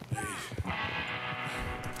Tilly are fine.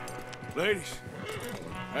 Ladies,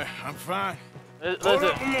 I'm fine.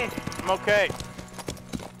 Listen, I'm okay.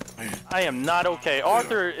 I am not okay.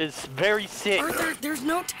 Arthur is very sick. Arthur, there's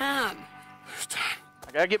no time. This time.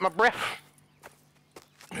 I gotta get my breath.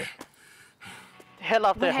 The hell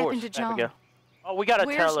off that horse. happened to John? Abigail. Oh, we gotta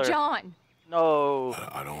tell her. Where's John? No.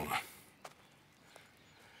 I don't.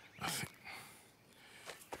 I think.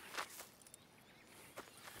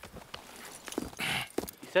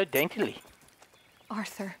 He's so daintily.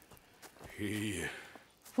 Arthur. He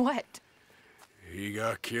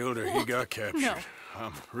got killed or he got captured. No.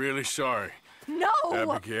 I'm really sorry, No!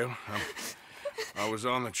 Abigail. I was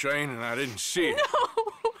on the train and I didn't see it.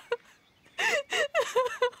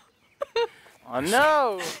 Oh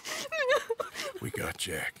no. We got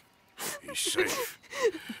Jack. He's safe.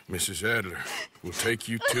 Mrs. Adler will take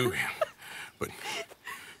you to him. But,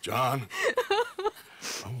 John,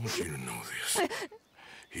 I want you to know this.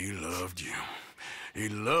 He loved you. He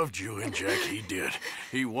loved you, and Jack, he did.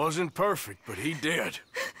 He wasn't perfect, but he did.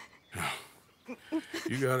 Now,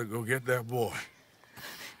 you gotta go get that boy.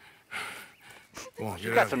 Go on, You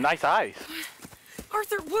get got out. some nice eyes.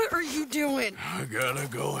 Arthur, what are you doing? I gotta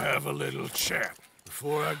go have a little chat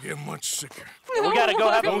before I get much sicker. We gotta go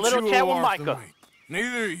have a Don't little you chat with owe Arthur Micah. me.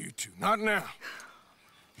 Neither of you two. Not now.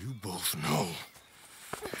 You both know.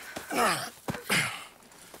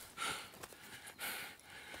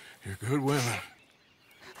 You're good women.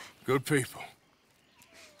 Good people.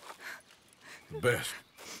 The best.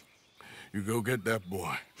 You go get that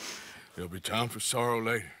boy. There'll be time for sorrow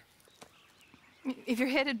later. If you're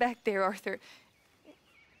headed back there, Arthur,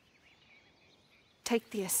 take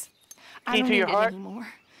this. I Key don't to need your it heart? anymore.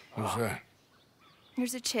 What's that?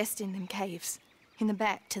 There's a chest in them caves, in the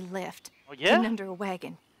back to the left. Oh, yeah? Hidden under a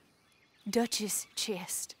wagon. Dutch's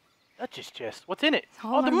chest. Dutch's chest. What's in it?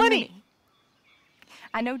 All Oh, the our money.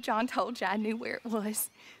 I know John told you I knew where it was.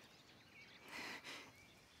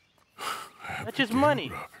 That's just money.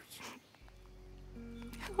 Roberts.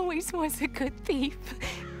 Always was a good thief.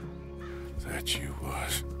 That you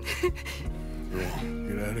was. Go on,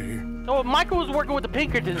 get out of here. So if Michael was working with the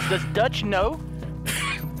Pinkertons, does Dutch know?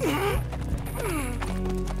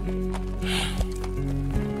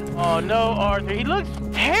 Oh no, Arthur, he looks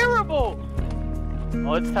terrible!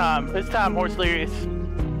 Oh, it's time. It's time, Horse Delirious.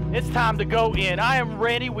 It's time to go in. I am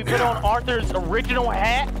ready. We put on Arthur's original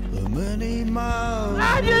hat.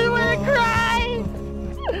 I just want to cry!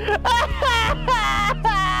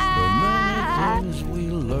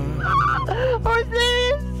 Horse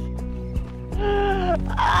Delirious!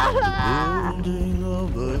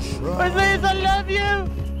 Mercedes, I love you.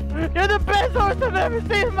 You're the best horse I've ever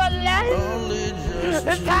seen in my life.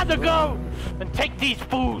 It's time to go and take these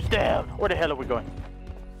fools down. Where the hell are we going?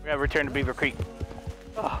 We gotta return to Beaver Creek.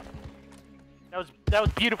 Oh, that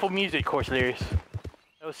was beautiful music, Horse Delirious.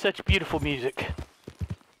 That was such beautiful music.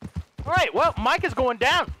 All right, well, Mike is going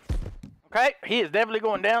down. Okay, he is definitely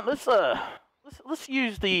going down. Let's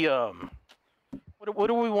use the what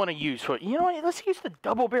do we want to use for? You know what? Let's use the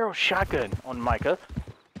double barrel shotgun on Micah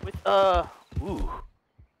with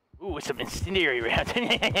with some incendiary rounds.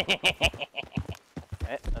 Okay,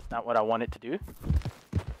 that's not what I wanted to do.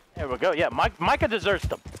 There we go. Yeah, Micah deserves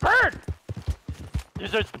to burn.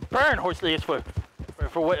 Deserves to burn, Horse Delirious, for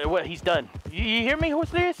what he's done. You hear me,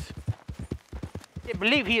 Horse Delirious? I can't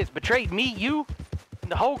believe he has betrayed me, you,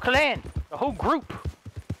 and the whole clan, the whole group.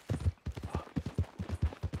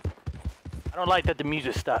 I don't like that the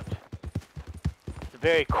music stopped. It's a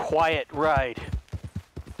very quiet ride.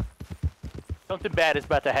 Something bad is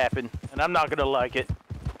about to happen, and I'm not gonna like it.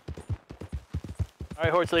 All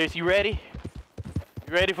right, Horse Delirious, you ready?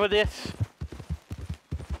 You ready for this?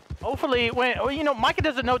 Hopefully, well, you know, Micah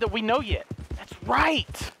doesn't know that we know yet. That's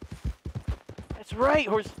right. That's right,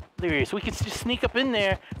 Horse Delirious. We can just sneak up in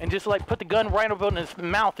there and just like put the gun right up on his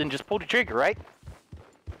mouth and just pull the trigger, right?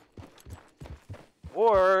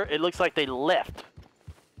 Or it looks like they left.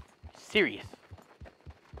 Serious.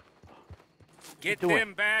 Get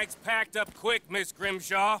them bags packed up quick, Miss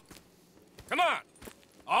Grimshaw. Come on,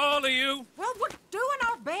 all of you. Well, we're doing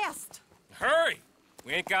our best. Hurry.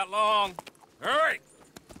 We ain't got long. Hurry.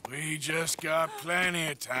 We just got plenty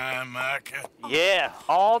of time, Micah. Yeah,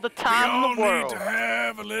 all the time in the world. We all need to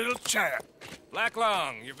have a little chat. Black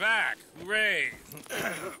Lung, you're back. Hooray.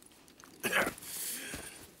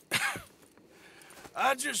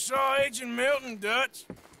 I just saw Agent Milton, Dutch.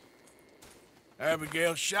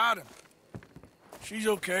 Abigail shot him. She's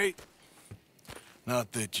okay.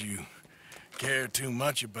 Not that you care too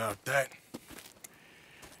much about that.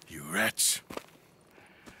 You rats.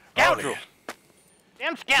 Scoundrel.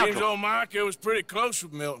 Damn scoundrel. Seems old Micah was pretty close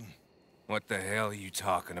with Milton. What the hell are you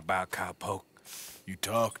talking about, cowpoke? You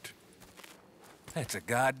talked. That's a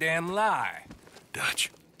goddamn lie.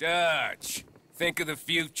 Dutch. Dutch, think of the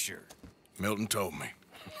future. Milton told me.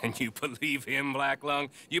 And you believe him, Black Lung?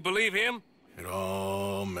 You believe him? It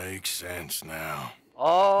all makes sense now.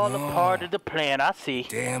 All a part of the plan, I see.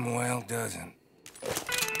 Damn well doesn't.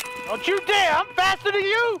 Don't you dare! I'm faster than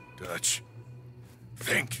you! Dutch.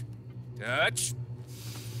 Think. Dutch.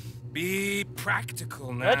 Be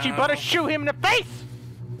practical now. Dutch, you better shoot him in the face!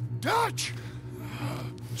 Dutch!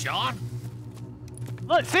 John?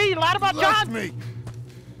 Look, see, you lied about Left John? me!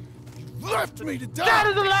 You left me to die! John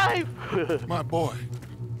is alive! My boy.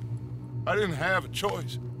 I didn't have a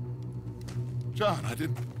choice. John, I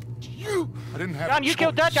didn't have John, a you choice.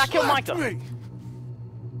 killed Dutch, I killed Left Micah. me.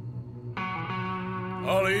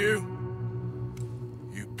 All of you,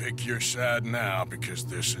 you pick your side now because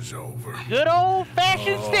this is over. Good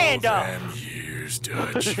old-fashioned All standoff. them years,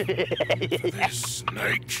 Dutch. For this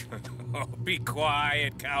snake. Oh, be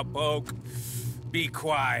quiet, cowpoke. Be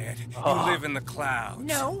quiet. You live in the clouds.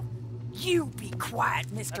 No, you be quiet,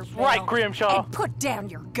 Mr. That's Bell, right, Grimshaw. and put down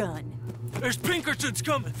your gun. There's Pinkertons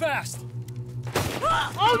coming fast.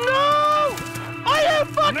 Oh no! Are you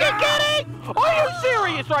fucking kidding? Are you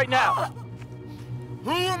serious right now?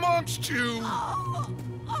 Who amongst you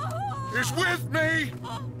is with me?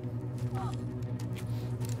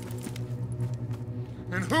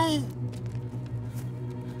 And who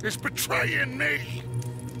is betraying me?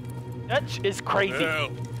 Dutch is crazy.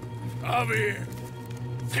 Well, Javier,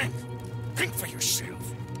 think for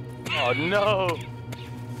yourself. Oh no!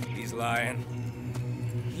 He's lying.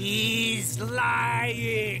 He's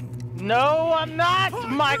lying. No, I'm not,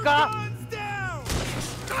 Micah.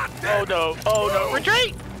 Oh no! Oh no!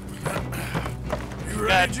 Retreat! You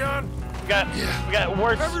ready, John? We got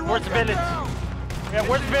worse villains. We got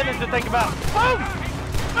worse villains to think about. Boom!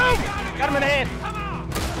 Boom! Got him in the head.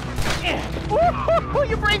 Yeah. Woo,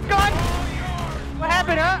 your brain's gone. What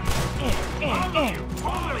happened, huh?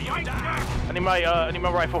 I need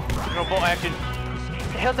my rifle. No bolt action.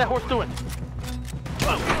 What the hell's that horse doing?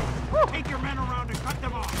 Take your men around and cut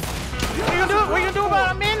them off. What you gonna do? What you gonna do about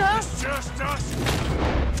our men, huh? It's just us.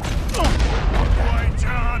 Boy,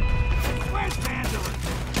 John. Where's Vandalin?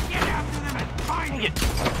 Get after them and find them.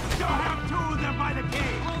 You'll have two of them by the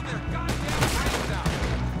cave. Hold their goddamn hands out.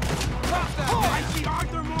 Oh, I see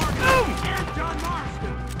Arthur Morgan and John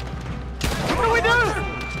Marston. What do we do?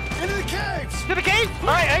 Into the caves! To the cave? All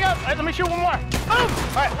right, hang up. Let me shoot one more. Boom!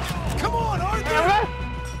 All right. Come on, Arthur! All right.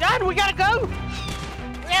 Dad, we gotta go.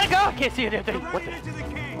 gotta go! I can't see it. What the?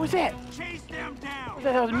 What was that? Chase them down.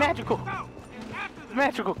 That was magical.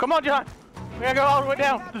 Magical. Come on, John. We gotta go all the way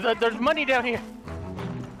down. There's money down here.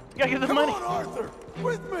 You gotta get the money. Come on, Arthur.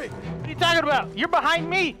 With me. What are you talking about? You're behind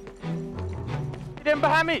me. You're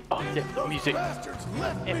behind me. Oh, the music. Bastards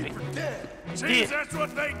left me for dead. See, that's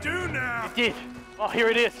what they do now. It did. Oh, here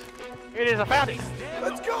it is. Here it is. I found it.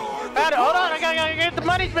 Let's go, Arthur. Found it. Hold on. I gotta get the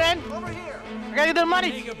money, man. Over here. I gotta get the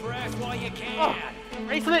money. Take a breath while you can. Oh,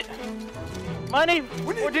 bracelet. Money.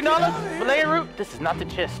 $14. Belay root. This is not the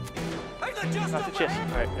chest. Not the chest.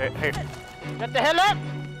 All right, here. Get the hell up.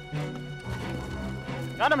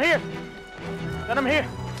 Got him here. Got him here.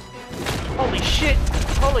 Holy shit.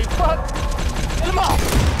 Holy fuck. Kill them all.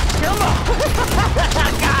 Kill them all.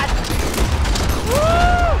 God.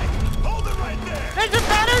 Woo! Hold it right there. There's your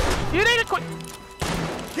pattern. You need to quit.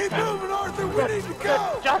 Keep moving, Arthur. We need to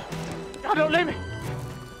go. John, don't leave me.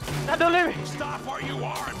 John, don't leave me. Stop where you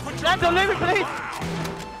are and put your John, don't leave me, please.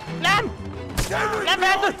 Lamb. Stay with Lamb, me,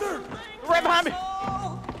 Arthur. Arthur. Right behind me.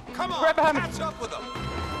 Come on, Right behind me. catch up with them.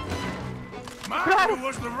 Mine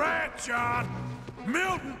was the rat, John.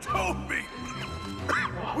 Milton told me.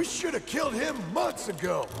 We should have killed him months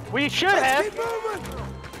ago. We should Let's have. keep moving.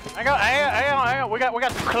 Hang on. We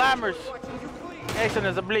got some climbers. Jason,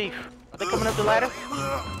 there's a belief. Are they coming up the ladder?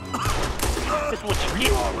 This is what you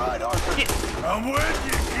get. All right, Arthur. Get. I'm with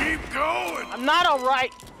you. Keep going. I'm not all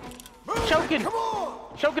right. Move Choking. it. Come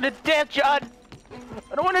on. Choking to death, John.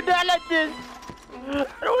 I don't want to die like this. I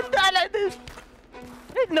don't want to die like this.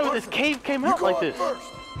 I didn't know this cave came out You go like up this. first.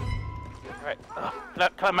 All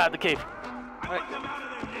right, climb out of the cave. All right.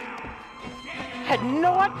 Had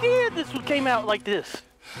no idea this one came out like this.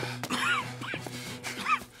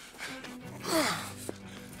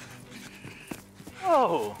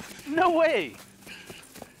 Oh, no way.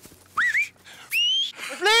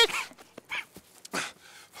 What's this?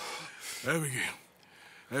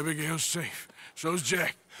 Abigail's safe. So's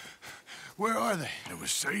Jack. Where are they? It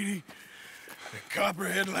was Sadie at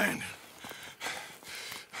Copperhead Landing.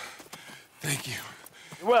 Thank you.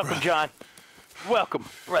 You're welcome, John. You're welcome,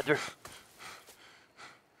 brother.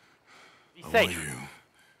 Be I want safe. you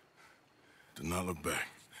to not look back.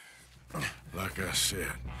 Like I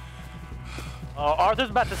said. Arthur's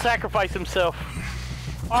about to sacrifice himself.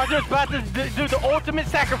 Arthur's about to do the ultimate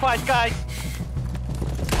sacrifice, guys.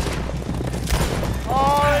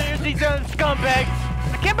 Oh, here's these scumbags.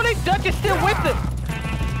 I can't believe Dutch is still with them.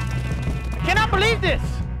 I cannot believe this.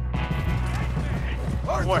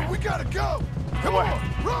 Arthur, we gotta go. Come on,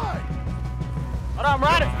 ride. Hold on, I'm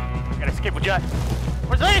riding. I gotta skip with John.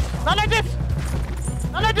 Where's this? Not like this.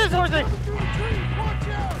 Not like this, where's this? Watch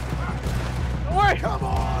out. Don't worry. Come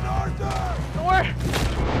on, Arthur. Don't worry.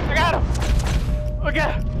 I got him. I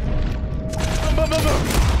got him. Boom, boom, boom, boom.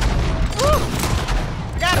 Woo!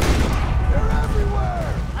 I got him. They're everywhere.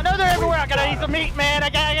 I know they're everywhere. I gotta eat some meat, man. I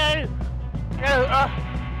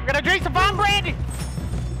gotta drink some fine brandy.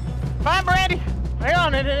 Fine brandy. Hang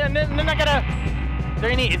on, and then I gotta.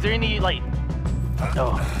 Is there any like?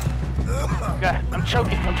 Oh. God, I'm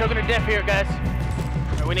choking to death here, guys.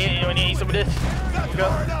 Right, we need to eat some of this. That's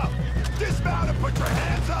far enough. Dismount and put your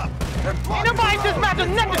hands up. Ain't nobody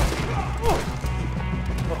dismounting nothing.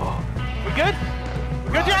 Oh. We good?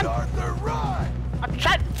 We good, John? Arthur, ride. I'm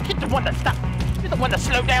trying. Get the one to stop. Get the one to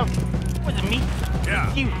slow down. Was it me? Yeah.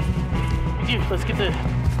 It's you. It's you. Let's get the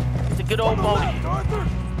good old bogey. Arthur.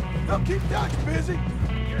 Now keep Dutch busy.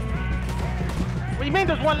 What do you mean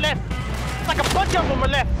there's one left? It's like a bunch of them are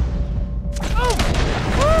left. Oh!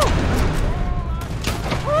 Woo!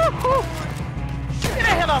 Woo! Woo! Get the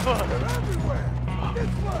hell off of us! They're everywhere.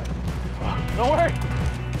 This way. Don't worry.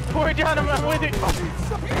 Don't worry, John. I'm with it. No!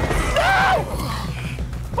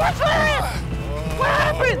 What's that? What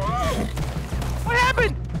happened? What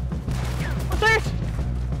happened? What's this?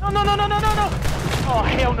 No! Oh,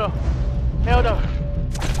 hell no. Hell no.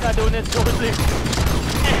 Not doing this. Over there.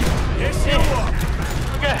 Yes, you are.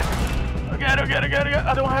 Okay. I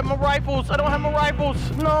don't have my rifles.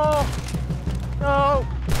 No. No.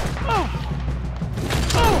 Oh.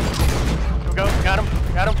 Here we go. Got him.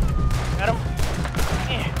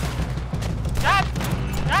 Yeah. Got.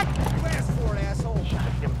 You asked for it, asshole.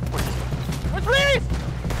 What's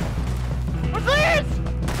this?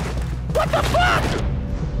 What the fuck?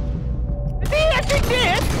 Is he actually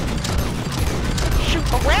dead? Shoot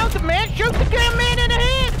around the man. Shoot the damn man in the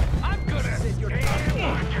head. I'm gonna stand your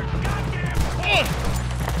goddamn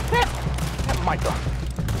That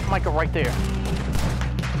Micah right there.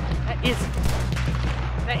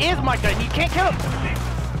 That is Micah, and you can't kill him.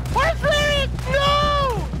 Where's Larry?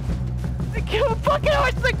 No! They killed fucking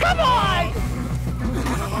horse. Come on!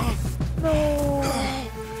 No.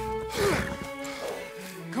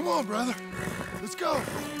 on, brother. Let's go.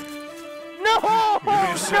 No!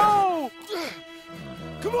 No!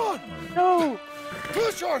 Come on. No!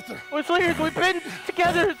 Push, Arthur. What's Lears? We've been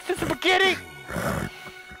together since the beginning.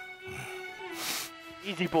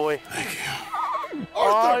 Easy, boy. Thank you.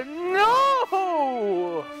 Arthur. Oh,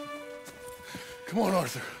 no! Come on,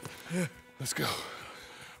 Arthur. Let's go.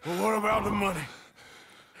 Well, what about the money?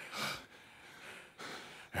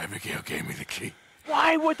 Abigail gave me the key.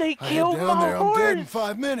 Why would they I kill head down my there. horse? I'm dead in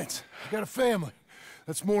 5 minutes. I got a family.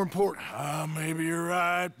 That's more important. Maybe you're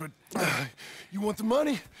right, but... You want the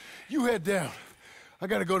money? You head down. I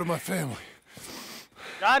gotta go to my family.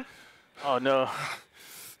 John? Oh, no.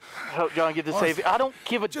 I hope John gets to save it. I don't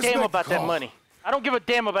give a damn about that money. I don't give a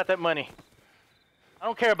damn about that money. I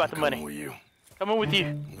don't care about the money. Coming with you. Coming with you.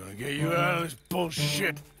 I'm gonna get you out of this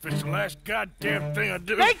bullshit. If it's the last goddamn thing I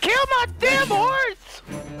do. They killed my damn horse!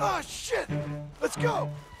 Oh, shit! Let's go!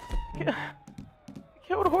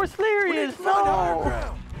 Killed horse Delirious. Find higher No!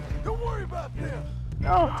 ground. Don't worry about them.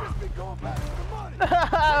 No! Just be going back to the money.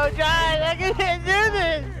 Oh, John, I can't do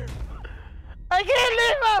this! I can't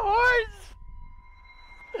leave my horse!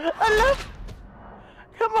 I love...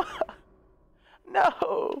 Come on! No!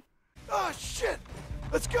 Oh, shit!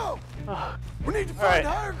 Let's go! Oh. We need to All find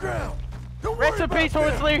right. higher ground. Don't Rest worry in peace, about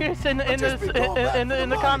horse them. Delirious, in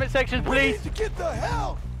the comment section, We please. need to get the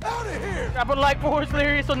hell out of here. Drop a like for horse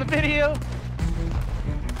Delirious on the video.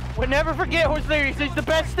 We'll never forget horse Delirious. He's the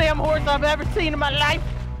best damn horse I've ever seen in my life.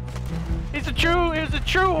 He was a true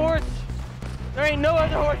horse. There ain't no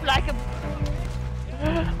other horse like him.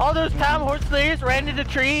 All those times horse Delirious ran into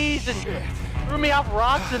trees and threw me off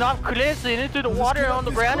rocks and off cliffs and into the water on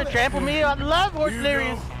the ground and trampled me. I love horse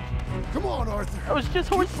Delirious. Come on, Arthur. It was just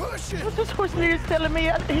horse. It was just horse Delirious telling me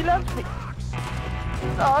he loves me.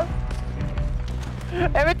 Oh.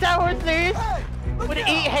 Every time horse Delirious would eat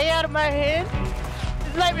hay out of my hand,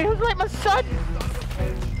 he was like my son.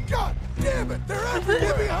 God damn it! They're after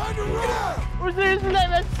you behind the rock. Horse Delirious was like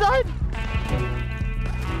my son.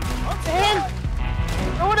 And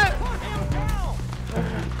I wanna.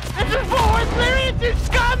 This is for horse Delirious, you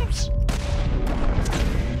scums!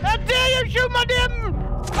 How dare you shoot my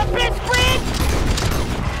best friend!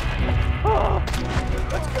 Oh.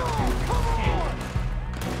 Let's go!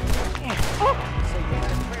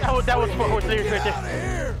 Come on! That was for horse Delirious right Get out of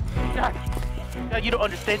there. here! God, you don't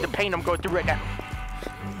understand the pain I'm going through right now.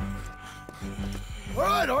 All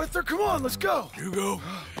right, Arthur, come on, let's go. You go.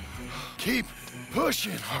 Keep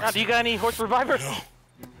pushing, Now, Arthur. do you got any horse reviver?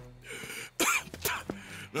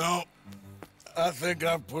 No. I think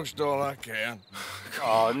I've pushed all I can.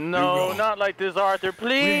 Oh no, not like this, Arthur,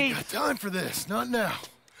 We ain't please. got time for this, not now.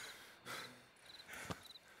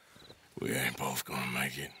 We ain't both gonna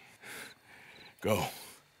make it. Go.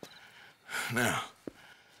 Now.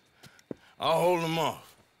 I'll hold them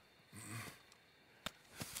off.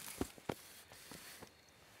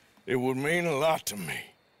 It would mean a lot to me.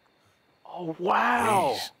 Oh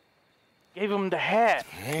wow. Please. Gave him the hat.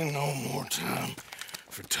 Ain't no more time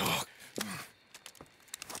for talk.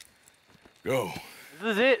 Go.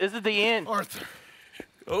 This is it. This is the end. Arthur.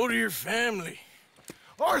 Go to your family.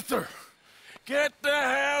 Arthur! Get the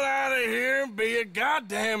hell out of here and be a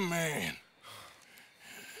goddamn man.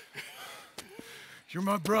 You're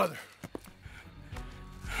my brother.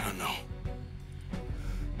 I know.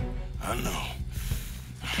 I know.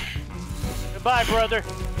 Goodbye, brother.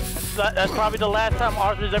 That's probably the last time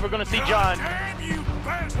Arthur's ever gonna see John. Damn you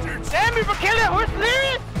bastards! Damn you for killing that horse,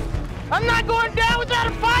 Delirious! I'm not going down without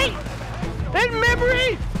a fight! In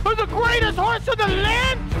memory of the greatest horse in the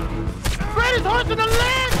land! Greatest horse in the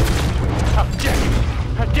land! How dare you!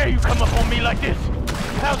 How dare you come up on me like this!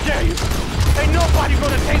 How dare you! Ain't nobody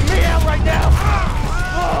gonna take me out right now!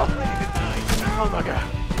 Oh my god!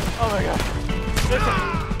 Oh my god!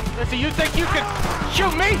 Listen, you think you can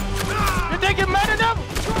shoot me? You think you're mad enough?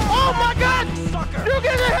 Oh my god! You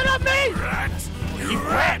get the hell out of me! You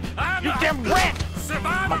rat! You damn rat!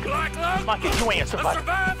 Survivor, Black Love! Micah, you ain't a survivor.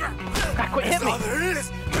 God, quit hitting me!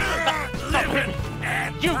 Stop hitting me!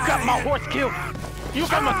 You got my horse killed! You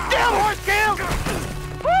got my damn horse killed!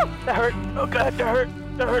 Woo! That hurt. Oh god, that hurt.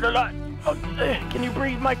 That hurt a lot. Oh, can you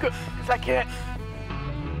breathe, Micah? Because I can't.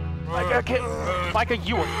 Micah, I can't. Micah,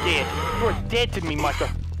 you are dead. You are dead to me,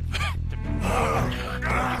 Micah.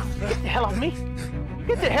 Get the hell off me.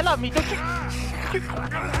 Get the hell off me, don't you?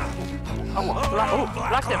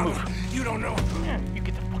 Block that move. You don't know. You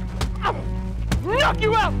get the fuck out. Knock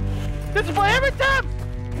you out! This is for every time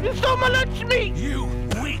you stole my lunch meat! You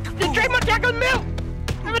weak You drank my chocolate milk!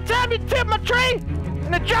 Every time you tipped my tray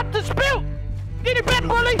and I dropped the spill! Get it back,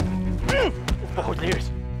 bully! Oh, there's.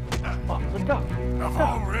 Oh, let's go. I've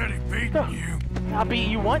already beaten you. I'll beat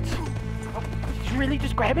you once. Oh, did you really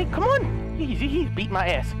just grab me? Come on. He's beating my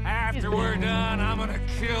ass. After we're done, I'm gonna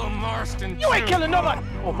kill Marston. You ain't killing nobody.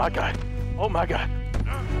 Oh my God. Oh my God.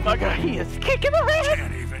 Oh my God. He is kicking my ass.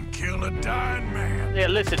 Can't even kill a dying man. Yeah,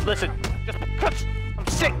 listen. Just because I'm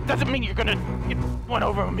sick doesn't mean you're gonna get one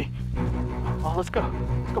over on me. Oh, let's go.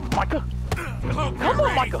 Let's go, Micah. Come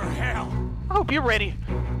on, Micah. I hope you're ready.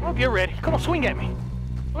 Come on, swing at me.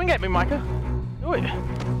 Swing at me, Micah. Do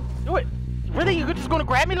it. Really? You're just gonna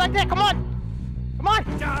grab me like that? Come on.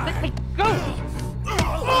 Let me go.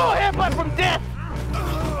 Oh, headbutt from death.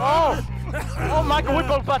 Oh, Micah, we're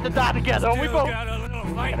both about to die together. We both. Got a little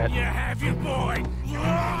fight in you, have you, boy?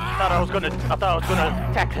 I thought I was gonna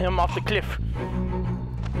attack him off the cliff.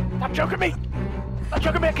 Stop choking me. I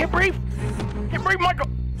can't breathe. Michael.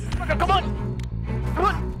 Come on.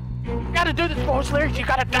 You gotta do this for us, Larry. You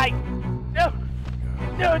gotta die.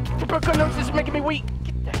 No, tuberculosis is making me weak.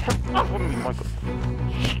 Get the hell off of me, Michael.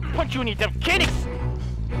 Punch you in your damn kidneys.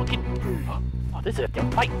 Oh, this is a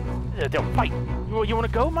damn fight. You wanna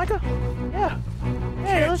go, Micah? Yeah.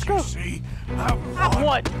 Hey, let's go. See, I've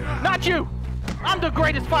won. Not you. I'm the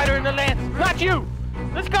greatest fighter in the land. Not you.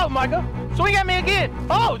 Let's go, Micah. Swing at me again.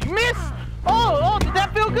 Oh, you missed. Oh, did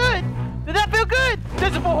that feel good?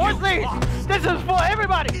 This is for horse ladies. This is for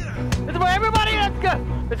everybody. Let's go.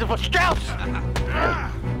 This is for Strauss.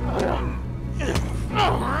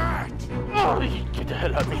 Oh, get the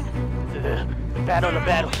hell out of me. Battle.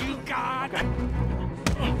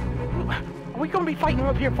 Are we gonna be fighting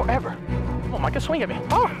up here forever? Come on, Micah, swing at me.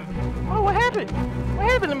 Oh, what happened?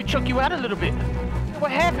 Let me choke you out a little bit.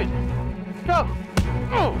 What happened? Go.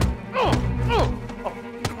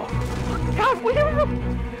 God,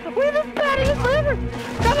 we're the baddest ever.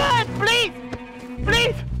 Come on,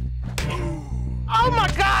 please. Oh my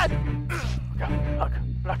God.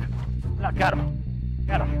 Block. Got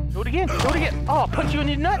him. Do it again. Oh, punch you in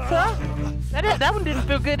your nuts, huh? That one didn't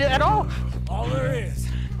feel good at all. All there is.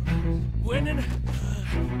 Winning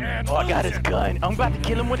and I got his gun. I'm about to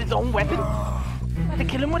kill him with his own weapon. Get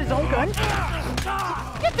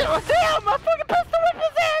the hell, my fucking pistol with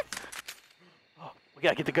his ass. Oh, we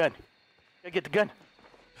gotta get the gun.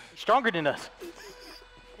 He's stronger than us.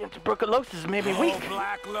 Tuberculosis made me weak.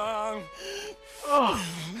 Black lung. Oh,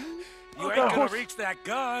 You ain't gonna reach that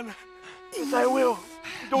gun. Yes, I will.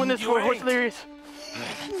 I'm doing this for Horse Delirious.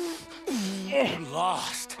 Yeah. You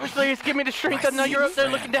lost. Horse Delirious, give me the strength. I know you're up there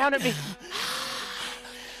looking down at me.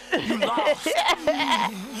 You lost.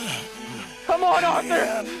 Come on,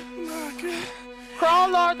 Arthur.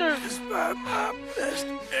 Crawl, Arthur. Despite my best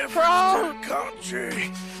efforts Crawl. to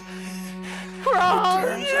country, Crawl.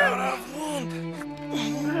 turns out I've won.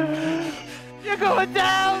 You're going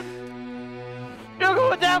down. You're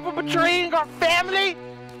going down for betraying our family.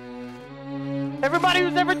 Everybody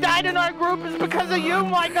who's ever died in our group is because of you,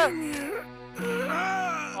 Micah.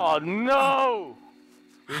 Oh, no.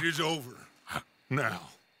 It is over. Now.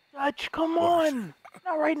 Dutch, come on.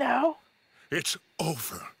 Not right now. It's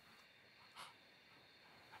over.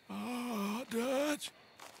 Oh, Dutch.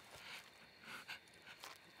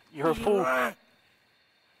 You're a fool. Right.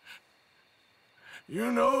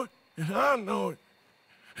 You know it, and I know it.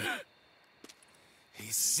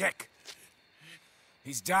 He's sick.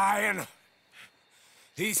 He's dying.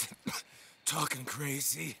 He's talking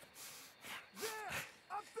crazy.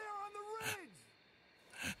 Up there on the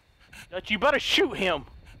ridge! Dutch, you better shoot him.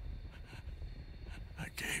 I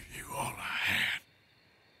gave you all I had.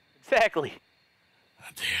 Exactly.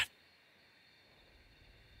 I did.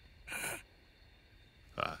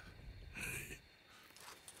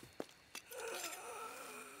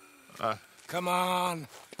 Come on.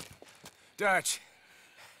 Dutch.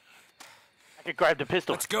 I could grab the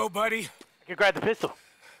pistol. Let's go, buddy. I could grab the pistol.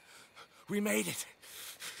 We made it.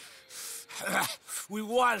 We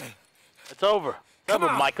won. It's over. It's over,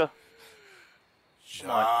 on. Micah.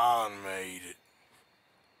 John made it.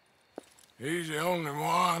 He's the only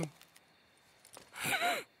one.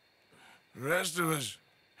 The rest of us...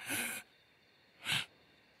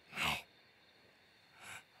 No.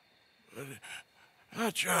 But I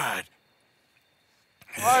tried.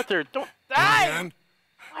 Arthur, don't die! And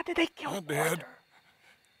Why did they kill I did. Arthur?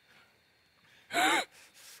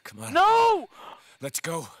 Come on. No! Let's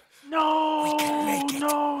go. No! We can make it.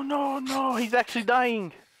 No. He's actually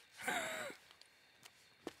dying.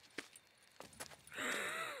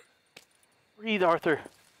 Breathe, Arthur.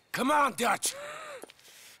 Come on, Dutch.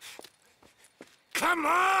 Come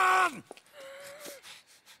on!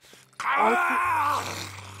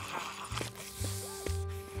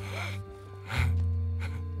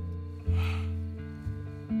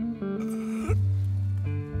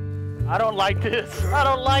 I don't like this.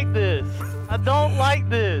 I don't like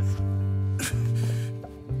this.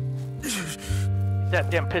 That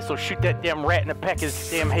damn pistol, shoot that damn rat in the back of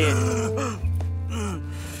his damn head.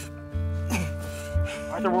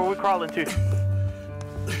 Arthur, where are we crawling to?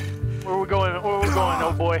 Where are we going? Where are we going,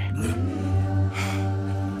 oh boy?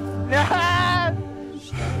 Nah!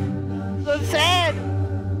 So sad!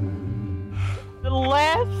 The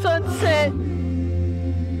last sunset!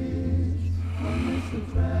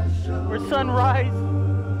 Or sunrise?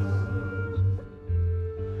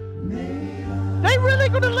 They really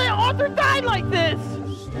gonna let Arthur die like this?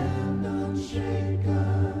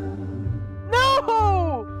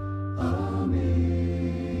 No!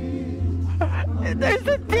 There's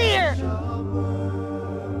a deer!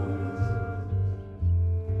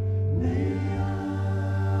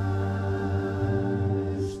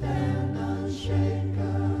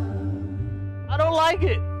 I don't like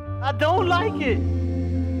it. I don't like it.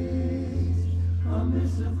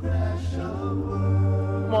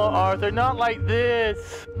 Come on, Arthur, not like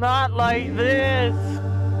this. Not like this.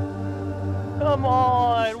 Come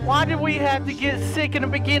on. Why did we have to get sick in the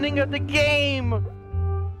beginning of the game?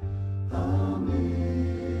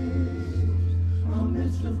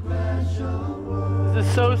 This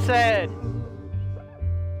is so sad.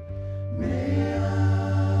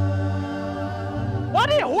 Why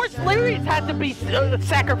did Horse Delirious have to be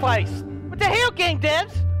sacrificed? What the hell, game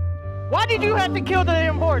devs? Why did you have to kill the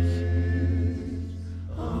damn horse?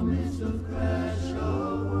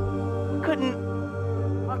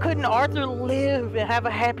 Why couldn't Arthur live and have a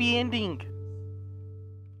happy ending?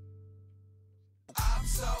 I'm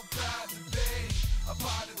so proud to be a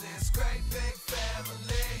part of this great big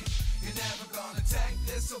family. You're never gonna take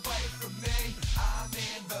this away from me. I'm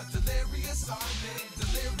in the Delirious Army,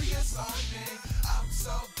 Delirious Army. I'm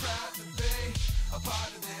so proud to be a part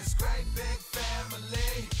of this great big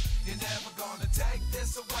family. You're never gonna take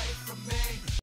this away from me.